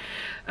side,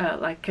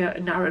 like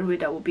an Aran weight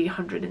that will be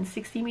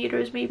 160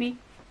 meters maybe.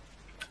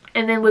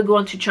 And then we'll go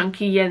on to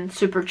chunky and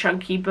super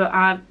chunky, but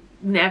I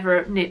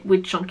never knit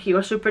with chunky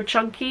or super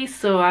chunky,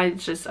 so I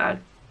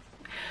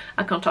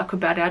can't talk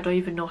about it. I don't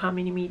even know how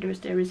many meters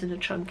there is in a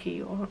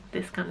chunky or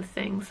this kind of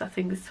things. I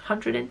think it's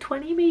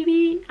 120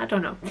 maybe, I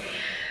don't know.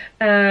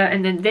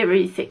 And then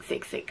very thick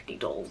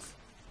needles.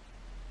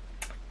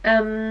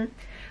 So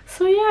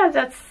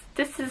yeah,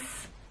 this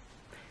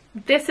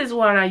is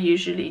what I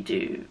usually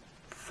do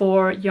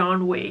for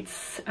yarn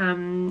weights.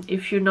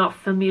 If you're not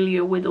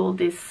familiar with all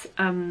these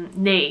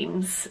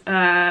names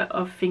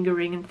of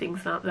fingering and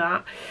things like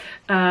that,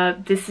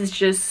 this is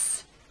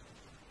just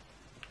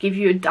give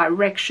you a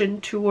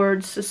direction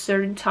towards a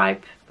certain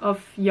type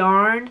of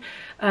yarn,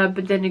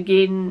 but then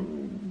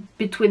again,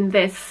 between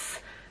this,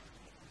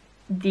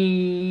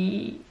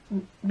 the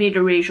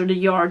meterage or the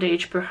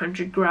yardage per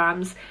 100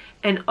 grams,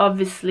 and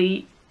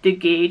obviously the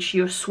gauge,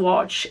 your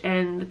swatch,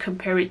 and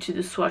compare it to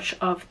the swatch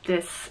of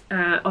this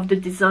of the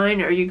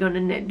designer you're gonna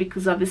knit,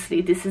 because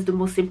obviously this is the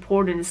most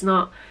important. It's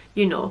not,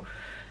 you know,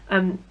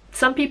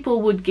 some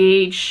people would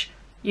gauge,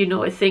 you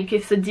know, I think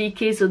it's a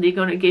DK, so they're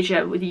gonna gauge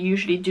out what you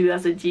usually do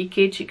as a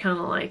DK to kind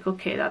of like,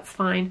 okay, that's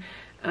fine.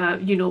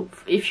 You know,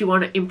 if you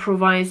want to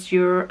improvise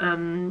your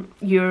item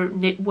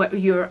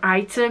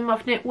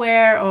of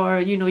knitwear, or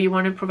you know, you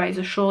want to improvise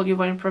a shawl, you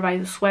want to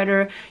improvise a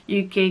sweater,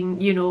 you can,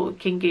 you know,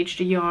 can gauge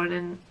the yarn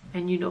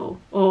and you know,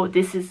 oh,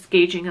 this is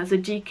gauging as a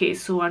DK,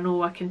 so I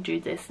know I can do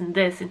this and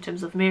this in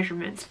terms of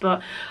measurements.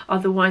 But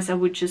otherwise I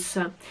would just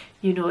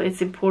you know,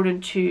 it's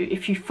important to,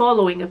 if you're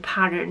following a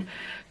pattern,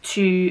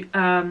 to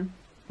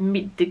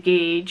meet the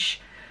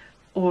gauge,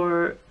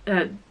 or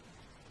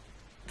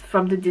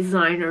from the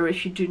designer.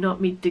 If you do not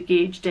meet the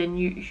gauge, then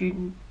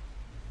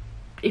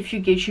if you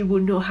gauge, you will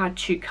know how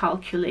to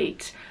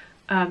calculate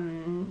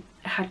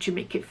how to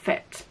make it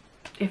fit,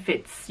 if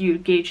it's your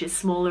gauge is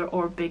smaller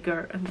or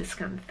bigger, and this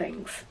kind of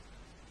things.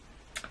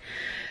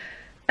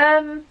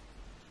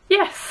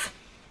 Yes,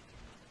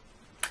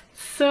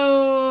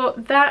 so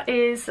that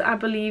is, I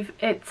believe,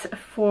 it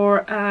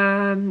for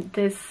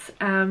this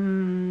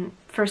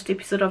first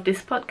episode of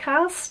this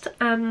podcast.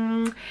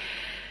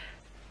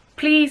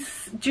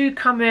 Please do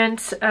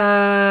comment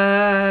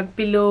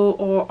below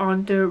or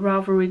on the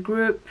Ravelry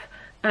group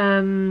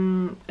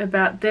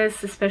about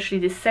this, especially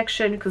this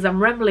section, because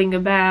I'm rambling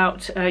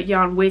about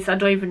yarn waste. I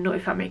don't even know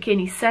if I make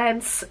any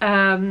sense.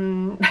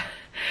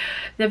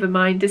 Never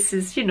mind, this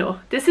is, you know,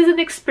 this is an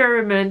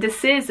experiment.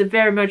 This is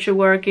very much a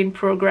work in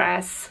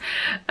progress.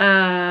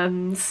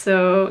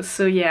 So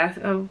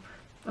yeah,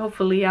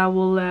 hopefully I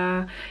will,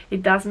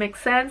 it does make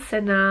sense,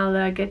 and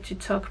I'll get to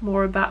talk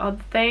more about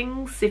other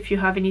things. If you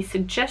have any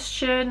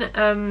suggestion,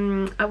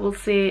 I will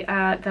say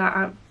that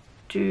I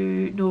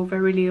do know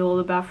very little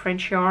about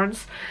French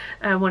yarns.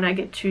 When I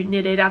get to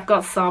knit it, I've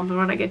got some, but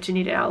when I get to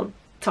knit it, I'll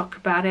talk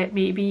about it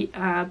maybe,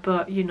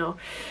 but you know,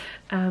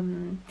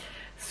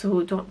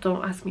 so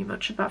don't ask me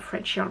much about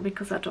French yarn,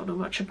 because I don't know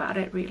much about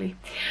it really.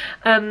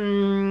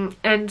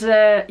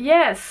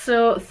 Yeah,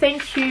 so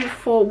thank you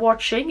for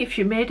watching. If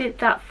you made it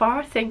that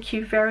far, thank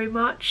you very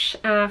much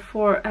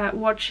for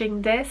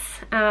watching this.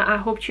 I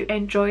hope you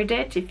enjoyed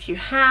it. If you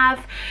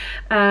have,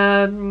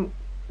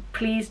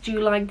 please do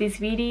like this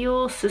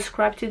video,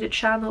 subscribe to the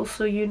channel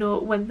so you know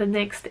when the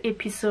next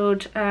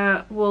episode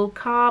will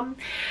come.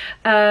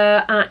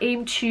 I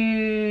aim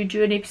to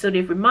do an episode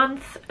every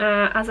month.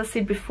 As I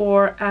said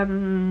before,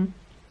 I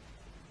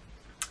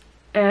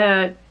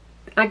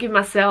give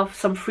myself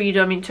some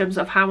freedom in terms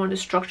of how I want to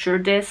structure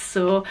this.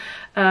 So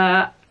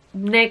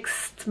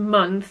next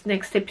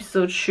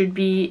episode should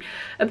be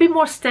a bit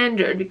more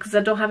standard, because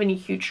I don't have any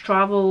huge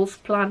travels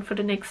planned for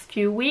the next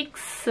few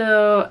weeks.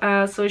 So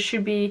it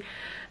should be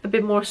a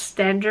bit more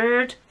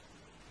standard.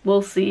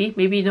 We'll see,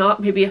 maybe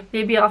not,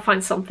 maybe I'll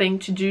find something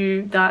to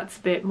do that's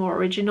a bit more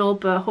original,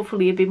 but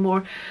hopefully a bit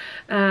more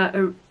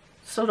a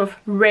sort of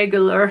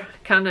regular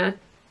kind of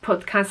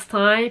podcast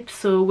type,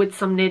 so with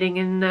some knitting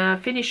and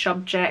finished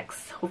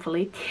objects,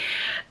 hopefully.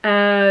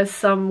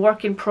 Some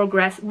work in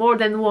progress, more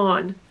than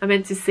one. I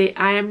meant to say,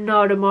 I am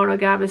not a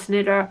monogamous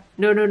knitter.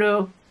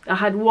 No. I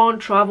had one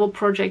travel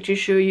project to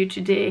show you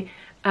today,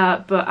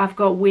 but I've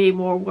got way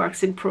more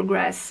works in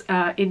progress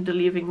in the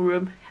living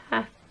room.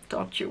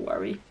 Don't you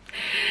worry.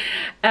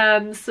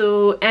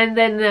 So, and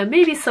then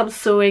maybe some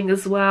sewing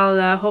as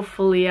well.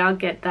 Hopefully I'll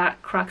get that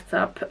cracked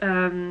up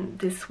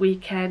this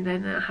weekend,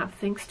 and I have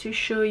things to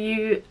show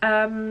you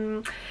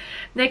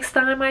next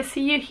time I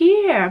see you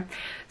here.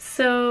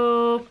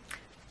 So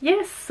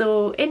yes,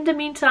 so in the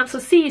meantime, so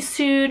see you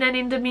soon, and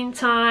in the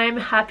meantime,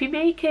 happy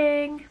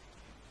making.